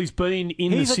Bagley's been in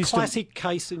the system. He's a classic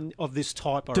case of this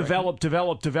type. Develop,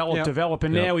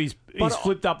 and now he's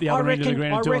flipped up the other end of the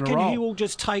ground and doing a roll. I reckon he will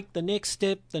just take the next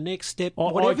step.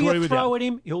 Whatever you throw at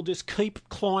him, he'll just keep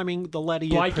climbing the ladder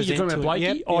you present to him. You're talking about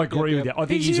Blakey? I agree with that. I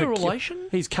think he's a relation?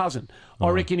 He's cousin. I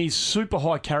reckon he's super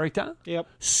high character. Yep.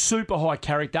 Super high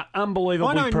character,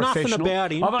 unbelievably professional. I know professional. nothing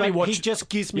about him, but he just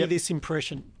gives me this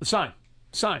impression. Same.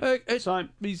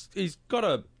 He's got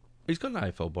an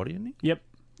AFL body, hasn't he? Yep.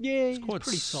 Yeah, he's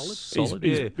pretty solid.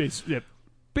 Yep.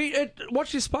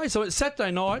 Watch this space. So it's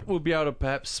Saturday night. We'll be able to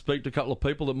perhaps speak to a couple of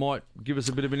people that might give us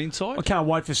a bit of an insight. I can't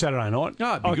wait for Saturday night.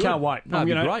 No, it'd be I good. can't wait. No,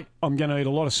 it'd be great. I'm going to eat a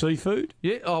lot of seafood.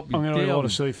 Yeah, I'm going to eat a lot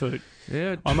of seafood.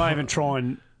 Yeah, I may even try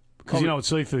and... Because you know what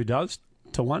seafood does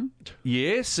to one?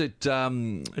 Yes, it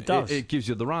does. It gives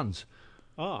you the runs.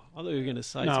 Oh, I thought you were going to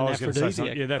say No, I was it's an going to say aphrodisiac.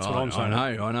 something. Yeah, that's what I'm saying.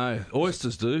 I know.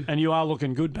 Oysters do. And you are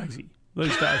looking good, Bagsy,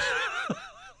 these days.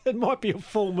 It might be a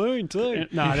full moon too.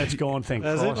 No, that's gone, thank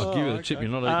Has Christ. it? I'll give you the tip. You're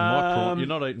not eating my prawn. You're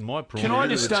not eating my prawn. Can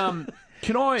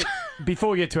I just, before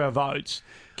we get to our votes,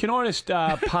 can I just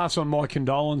pass on my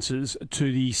condolences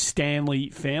to the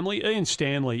Stanley family? Ian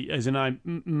Stanley is a name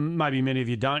maybe many of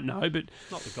you don't know, but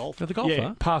Not the golfer. The golfer?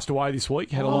 yeah, passed away this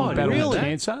week, had a Oh, long battle really? with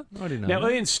cancer. I didn't know Now,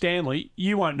 that. Ian Stanley,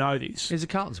 you won't know this. He's a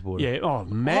Carlton supporter. Yeah,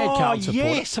 mad Carlton supporter.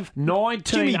 yes, of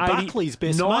Jimmy Buckley's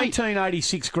best mate.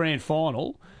 1986 grand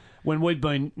final when we'd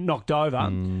been knocked over. I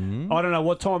don't know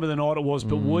what time of the night it was,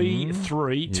 but we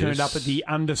three turned Yes. up at the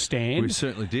understand We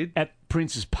certainly did. at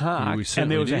Prince's Park, We and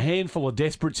certainly there was a did. handful of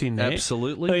desperates in there.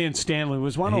 Absolutely. Ian Stanley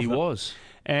was one of He them. was.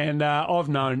 And I've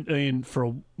known Ian for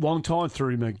a long time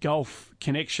through my golf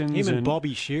connections. Him and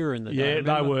Bobby Shearer in the day. Yeah, they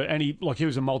remember? were, and he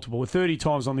was a multiple, 30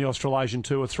 times on the Australasian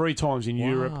tour, 3 times in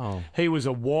Europe. He was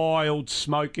a wild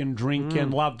smoking,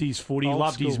 drinking, loved his footy, Old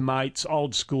loved his school. mates,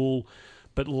 old school,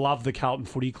 but loved the Carlton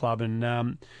Footy Club. And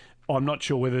I'm not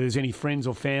sure whether there's any friends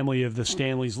or family of the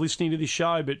Stanleys listening to this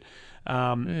show, but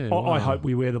I hope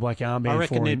we wear the black armband I for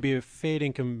reckon him. there'd be a fair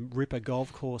dinkum ripper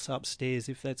golf course upstairs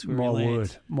if that's where My he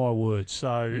lands. word.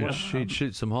 So He'd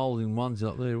shoot some holes in ones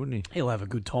up there, wouldn't he? he'll have a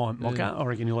good time, Mocker. I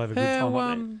reckon he'll have a good time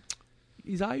up there.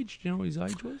 His age? Do you know what his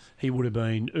age was? He would have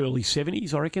been early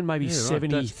 70s, I reckon, maybe Yeah, right.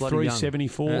 That's bloody 73, young.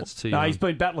 74. That's too No, young. he's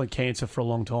been battling cancer for a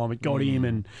long time. It got him,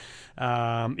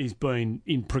 and he's been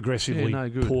in progressively Yeah, no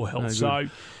good. poor health. No so,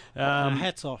 good.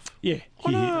 Hats off. yeah.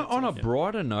 On a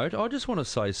brighter note, I just want to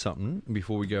say something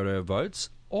before we go to our votes.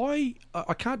 I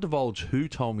can't divulge who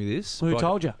told me this. Who but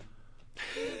told you?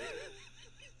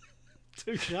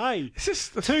 Touche. It's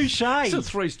just Touche. it's the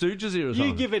Three Stooges here or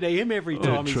something. You give it to him every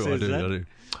time he True, says I do, that. I do.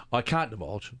 I can't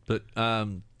divulge, but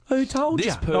Who told This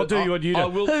you? per- I'll do you what you do. I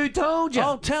will- Who told you?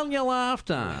 I'll tell you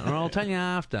after, or I'll tell you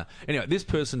after. Anyway, this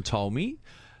person told me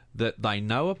that they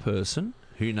know a person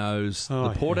who knows the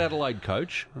Port Adelaide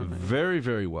coach very,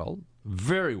 very well.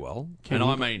 Very well. Ken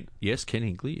I mean, yes, Ken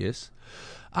Hinkley, yes.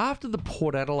 After the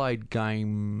Port Adelaide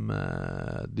game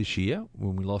this year,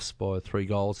 when we lost by 3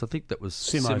 goals, I think that was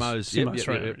Simo's. Simo's.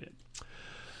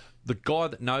 The guy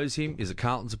that knows him is a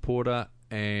Carlton supporter,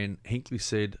 and Hinkley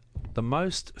said the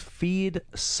most feared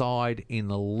side in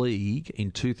the league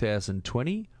in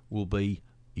 2020 will be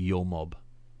your mob.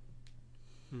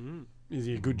 Is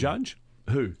he a good judge?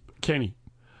 Who? Kenny.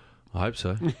 I hope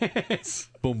so. Yes.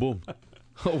 Boom, boom.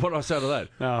 What do I say to that?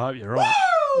 No, I hope you're right.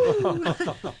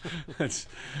 That's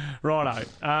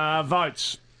righto.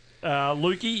 Votes.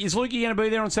 Lukey. Is Lukey going to be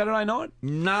there on Saturday night?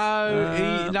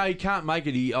 No, he can't make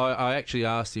it. I actually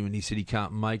asked him, and he said he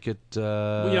can't make it.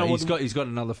 He's got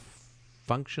another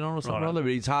function on or something or other,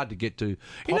 but it's hard to get to. You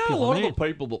know, a Popular lot man. of the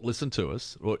people that listen to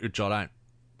us, which I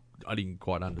didn't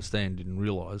quite understand, didn't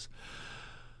realise,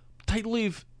 they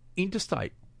live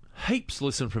interstate. Heaps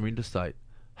listen from interstate.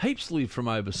 Heaps live from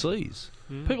overseas.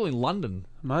 People in London.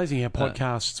 Amazing how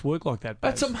podcasts work like that.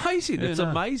 That's Babs. amazing. Yeah, It's no.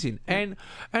 amazing. And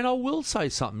I will say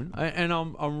something, and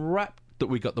I'm rapt that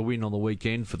we got the win on the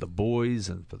weekend for the boys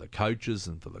and for the coaches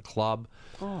and for the club.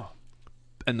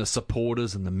 And the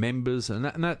supporters and the members, and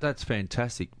that's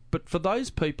fantastic. But for those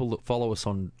people that follow us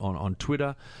on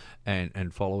Twitter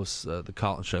and follow us, the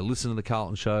Carlton Show, listen to the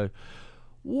Carlton Show,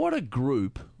 what a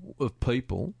group of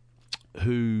people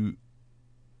who...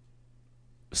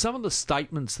 Some of the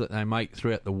statements that they make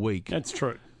throughout the week, That's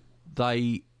true.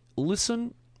 they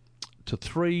listen to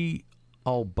 3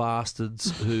 old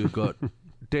bastards who've got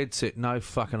dead set no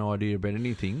fucking idea about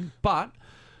anything, but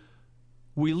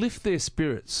we lift their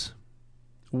spirits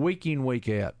week in, week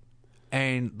out,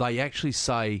 and they actually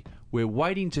say, we're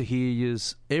waiting to hear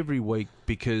yous every week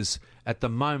because at the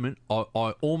moment I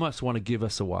almost want to give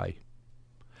us away.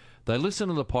 They listen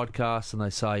to the podcast and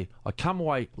they say, I come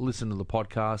away, listen to the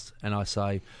podcast, and I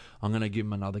say, I'm going to give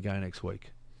them another go next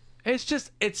week. It's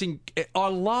just, I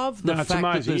love the No, it's fact that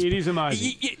amazing. there's... It is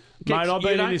amazing. You Mate, I've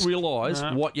been in don't this- realise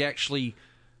No. what you actually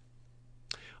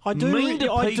I mean to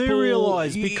do people.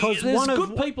 realise because There's one of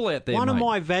good people out there, one of mate.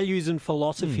 my values and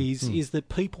philosophies is that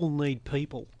people need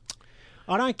people.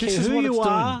 I don't care This is who what you it's doing.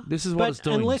 are. This is what but it's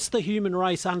doing. Unless the human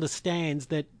race understands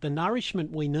that the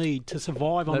nourishment we need to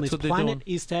survive on That's this what they're planet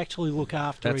doing. is to actually look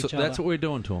after each other. That's what we're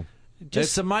doing to them. Just-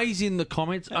 It's amazing, the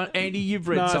comments. Andy, you've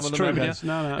read No, some it's of them, true, haven't you? Baz.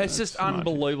 No, it's just it's amazing.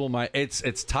 unbelievable, mate.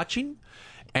 It's touching,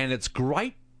 and it's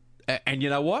great And you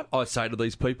know what? I say to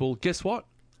these people, guess what?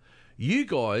 You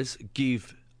guys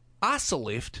give us a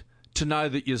lift to know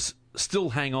that you still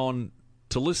hang on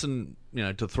to listen,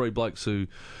 to three blokes who,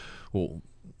 well,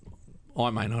 I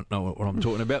may not know what I'm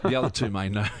talking about. The other two may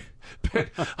know. But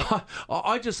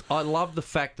I love the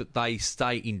fact that they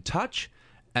stay in touch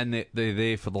and that they're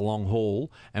there for the long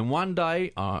haul. And one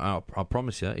day, I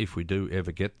promise you, if we do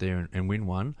ever get there and win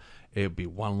one, it'll be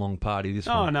one long party this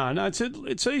one. Oh, no.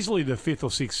 It's easily the fifth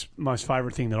or sixth most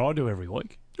favourite thing that I do every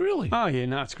week. Really? Oh, yeah,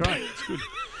 no, it's great. It's good.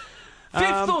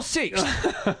 Fifth or sixth?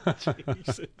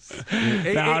 Jesus.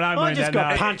 I just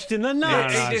got punched in the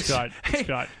nuts. No, it's great. It's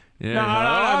great. Yeah,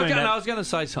 I was going to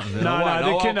say something.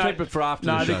 I'll keep it for after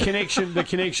the show. The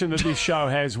connection that this show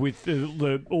has with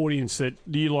the audience that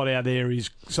you lot out there is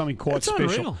something quite special.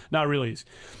 Unreal. No, it really is.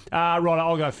 Right,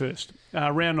 I'll go first.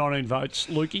 Round 19 votes,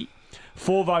 Lukey.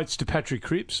 4 votes to Patrick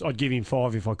Cripps. I'd give him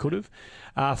 5 if I could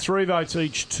have. 3 votes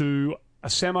each to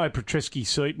Samo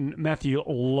Petreski-Seaton, Matthew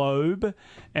Loeb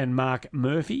and Mark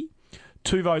Murphy.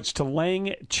 2 votes to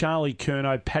Lang, Charlie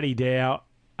Curnow, Paddy Dow,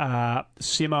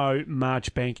 Simo,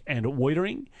 Marchbank and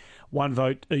Wiedering. 1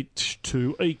 vote each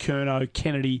to E. Curnow,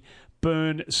 Kennedy,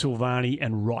 Byrne, Silvani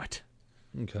and Wright.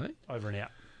 Okay. Over and out.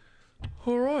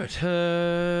 All right.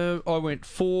 I went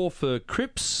 4 for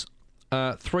Cripps,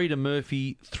 3 to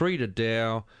Murphy, 3 to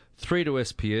Dow, 3 to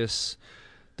SPS.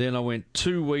 Then I went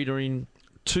 2 Wiedering,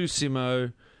 2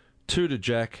 Simo, 2 to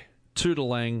Jack, 2 to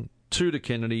Lang, 2 to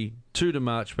Kennedy, 2 to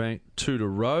Marchbank, 2 to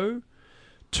Rowe,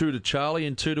 2 to Charlie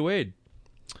and 2 to Ed.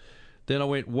 Then I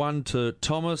went 1 to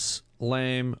Thomas,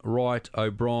 Lamb, Wright,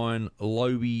 O'Brien,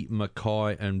 Lobe,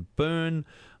 Mackay and Byrne.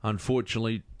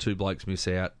 Unfortunately, 2 blokes miss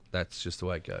out. That's just the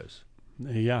way it goes.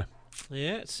 There you go.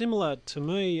 Yeah, similar to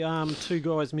me. 2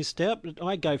 guys missed out, but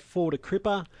I go 4 to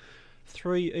Cripper,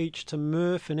 3 each to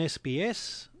Murph and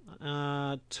SBS,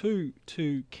 2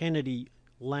 to Kennedy,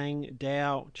 Lang,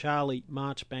 Dow, Charlie,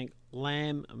 Marchbank,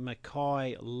 Lamb,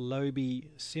 Mackay, Lobe,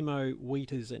 Simo,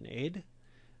 Wheaters and Ed.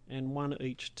 And 1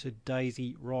 each to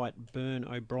Daisy, Wright, Byrne,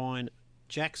 O'Brien,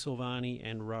 Jack Silvani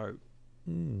and Rowe.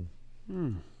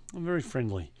 I'm very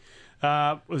friendly.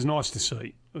 It was nice to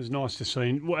see.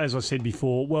 As I said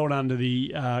before, well done to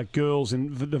the girls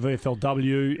in the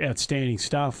VFLW. Outstanding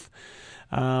stuff.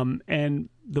 And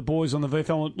the boys on the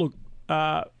VFL. Look,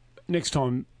 next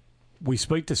time we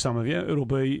speak to some of you, it'll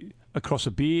be across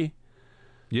a beer.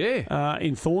 Yeah.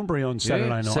 In Thornbury on Saturday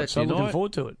night. Saturday so looking night,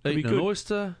 forward to it. Eating an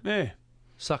oyster. Yeah.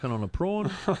 Sucking on a prawn.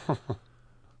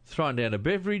 Throwing down a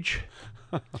beverage.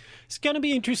 It's going to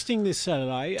be interesting this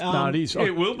Saturday. No, it is.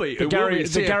 It will be.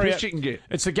 It's the Gary, you can get.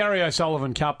 It's the Gary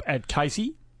O'Sullivan Cup at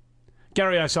Casey.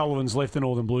 Gary O'Sullivan's left the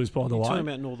Northern Blues, by the way. You're talking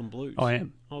about Northern Blues. I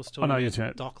am. I was talking you're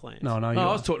about Docklands. No, I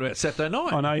was talking about Saturday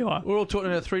night. I know you are. We're all talking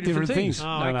about 3 different things. Oh,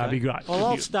 no, okay. it'd be great. Well,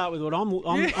 I'll start with what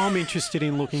I'm interested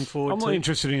in looking forward I'm to. not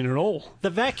interested in it at all. The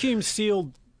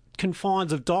vacuum-sealed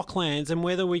confines of Docklands and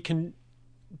whether we can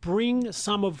bring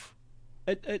some of...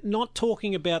 not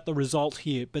talking about the result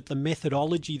here, but the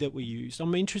methodology that we used.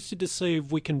 I'm interested to see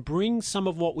if we can bring some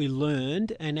of what we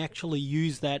learned and actually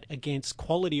use that against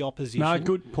quality opposition. No,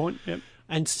 good point. Yep.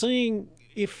 And seeing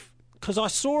if... Because I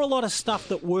saw a lot of stuff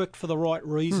that worked for the right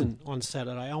reason on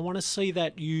Saturday. I want to see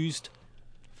that used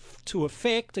to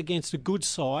effect against a good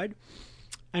side.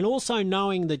 And also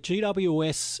knowing that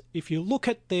GWS, if you look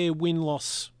at their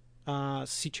win-loss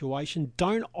situation,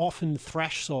 don't often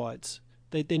thrash sides.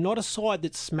 They're not a side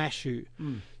that smash you.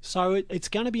 So it's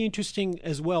going to be interesting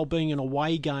as well, being an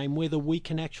away game, whether we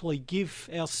can actually give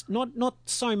our not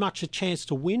so much a chance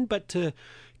to win, but to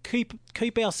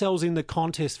keep ourselves in the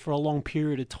contest for a long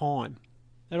period of time.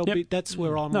 That's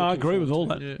where I'm. No, I agree with all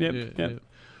that. Yeah.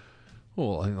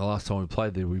 Well, I think the last time we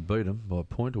played there, we beat them by a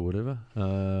point or whatever.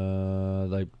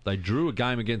 They drew a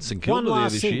game against St Kilda there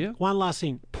this year. One last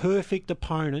thing. Perfect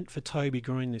opponent for Toby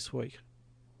Green this week.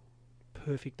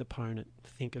 Perfect opponent.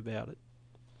 Think about it.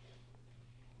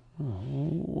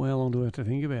 Oh, how long do I have to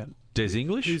think about it? Des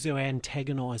English? Who's our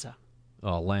antagoniser?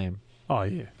 Oh, Lamb. Oh,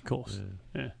 yeah, of course.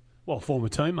 Yeah. Well, former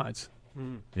teammates.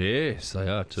 Yes, they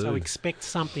are too. So expect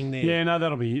something there. Yeah, no,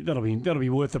 that'll be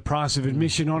worth the price of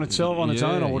admission on its own.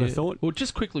 I would have thought. Well,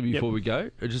 just quickly before we go,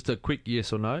 just a quick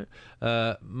yes or no.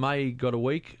 May got a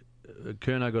week.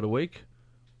 Curnow got a week.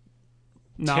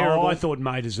 No, Terrible. I thought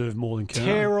May deserved more than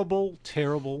Curnow.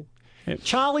 Terrible. Yep.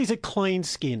 Charlie's a clean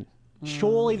skin.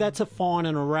 Surely that's a fine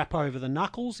and a wrap over the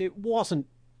knuckles. It wasn't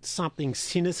something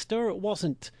sinister. It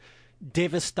wasn't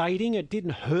devastating. It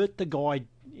didn't hurt the guy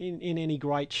in any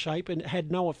great shape, and it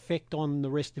had no effect on the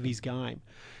rest of his game.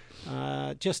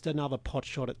 Just another pot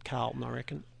shot at Carlton, I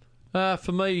reckon.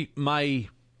 For me, May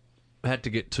had to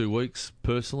get 2 weeks,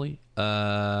 personally.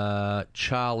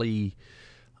 Charlie,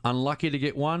 unlucky to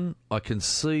get one. I can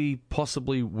see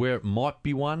possibly where it might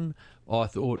be one. I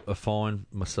thought a fine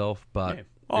myself, but... Yeah.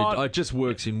 It just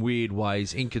works in weird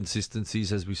ways,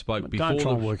 inconsistencies, as we spoke before. Don't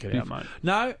try and work it out, mate.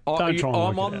 No, Don't try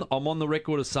and work it out. I'm on the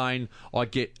record of saying I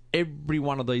get every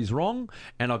one of these wrong,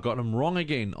 and I got them wrong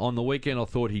again. On the weekend, I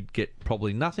thought he'd get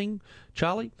probably nothing,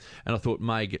 Charlie, and I thought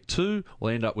May get 2.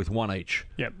 We'll end up with 1 each.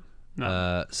 Yep.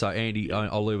 No. So Andy,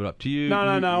 I'll leave it up to you. No.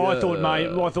 I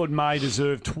thought May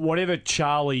deserved whatever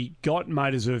Charlie got.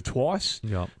 May deserved twice.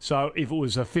 Yep. So if it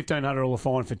was a $1,500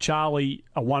 fine for Charlie,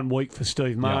 a 1 week for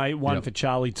Steve May, one for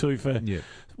Charlie, 2 for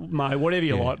May, whatever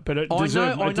you like. But it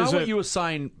deserved. I know what you were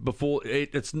saying before.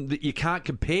 It's you can't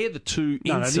compare the two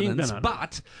incidents,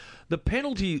 but the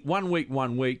penalty 1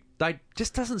 week, they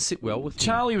just doesn't sit well with him.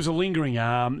 Charlie was a lingering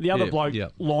arm. The other bloke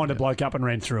lined a bloke up and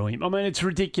ran through him. I mean, it's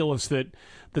ridiculous that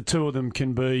the two of them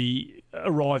can be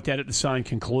arrived at the same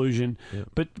conclusion.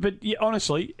 Yep. But yeah,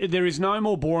 honestly, there is no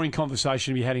more boring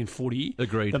conversation to be had in footy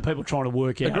than people trying to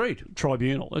work out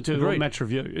tribunal. It's a match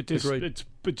review. It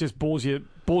just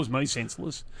bores me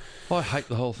senseless. I hate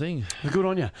the whole thing. Good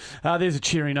on you. There's a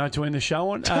cheery note to end the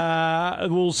show on.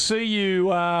 We'll see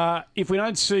you, if we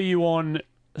don't see you on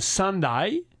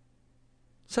Saturday.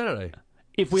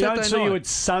 If we don't see you on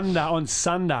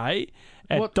Sunday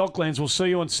at Docklands, we'll see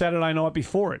you on Saturday night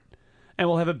before it. And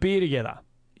we'll have a beer together.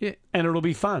 Yeah. And it'll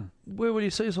be fun. Where will you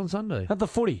see us on Sunday? At the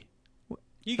footy.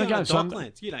 You go to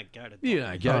Docklands. You don't go to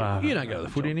Docklands. You don't go to the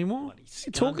footy anymore. What are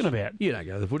you talking about? You don't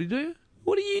go to the footy, do you?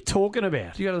 What are you talking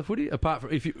about? Do you go to the footy? Apart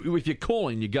from if you're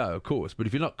calling, you go, of course. But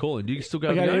if you're not calling, do you still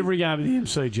go? I go to every game of the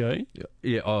MCG.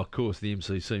 Yeah, of course, the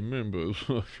MCC members.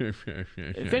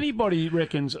 If anybody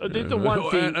reckons the one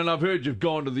thing, and I've heard you've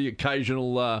gone to the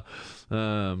occasional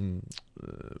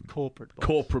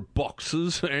corporate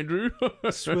boxes, Andrew,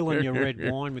 swilling your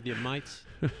red wine with your mates.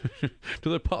 Do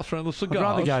they pass around the cigars? I'd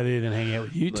rather go there than hang out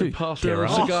with you two. Pass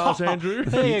around the cigars, Andrew.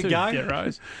 There you go.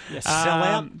 You sell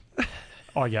out.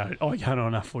 I go to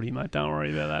enough footy, mate. Don't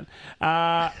worry about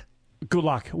that. Good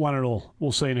luck, one and all.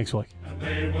 We'll see you next week. And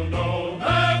they will know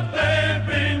that they've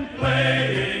been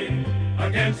playing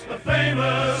against the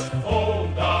famous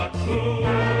old dark blues.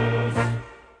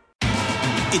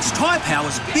 It's Tyre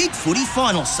Power's Big Footy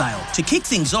Final Sale. To kick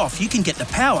things off, you can get the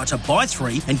power to buy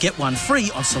 3 and get 1 free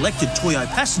on selected Toyo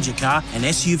passenger car and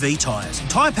SUV tyres.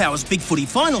 Tyre Power's Big Footy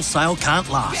Final Sale can't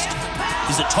last.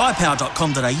 Visit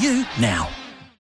tyrepower.com.au now.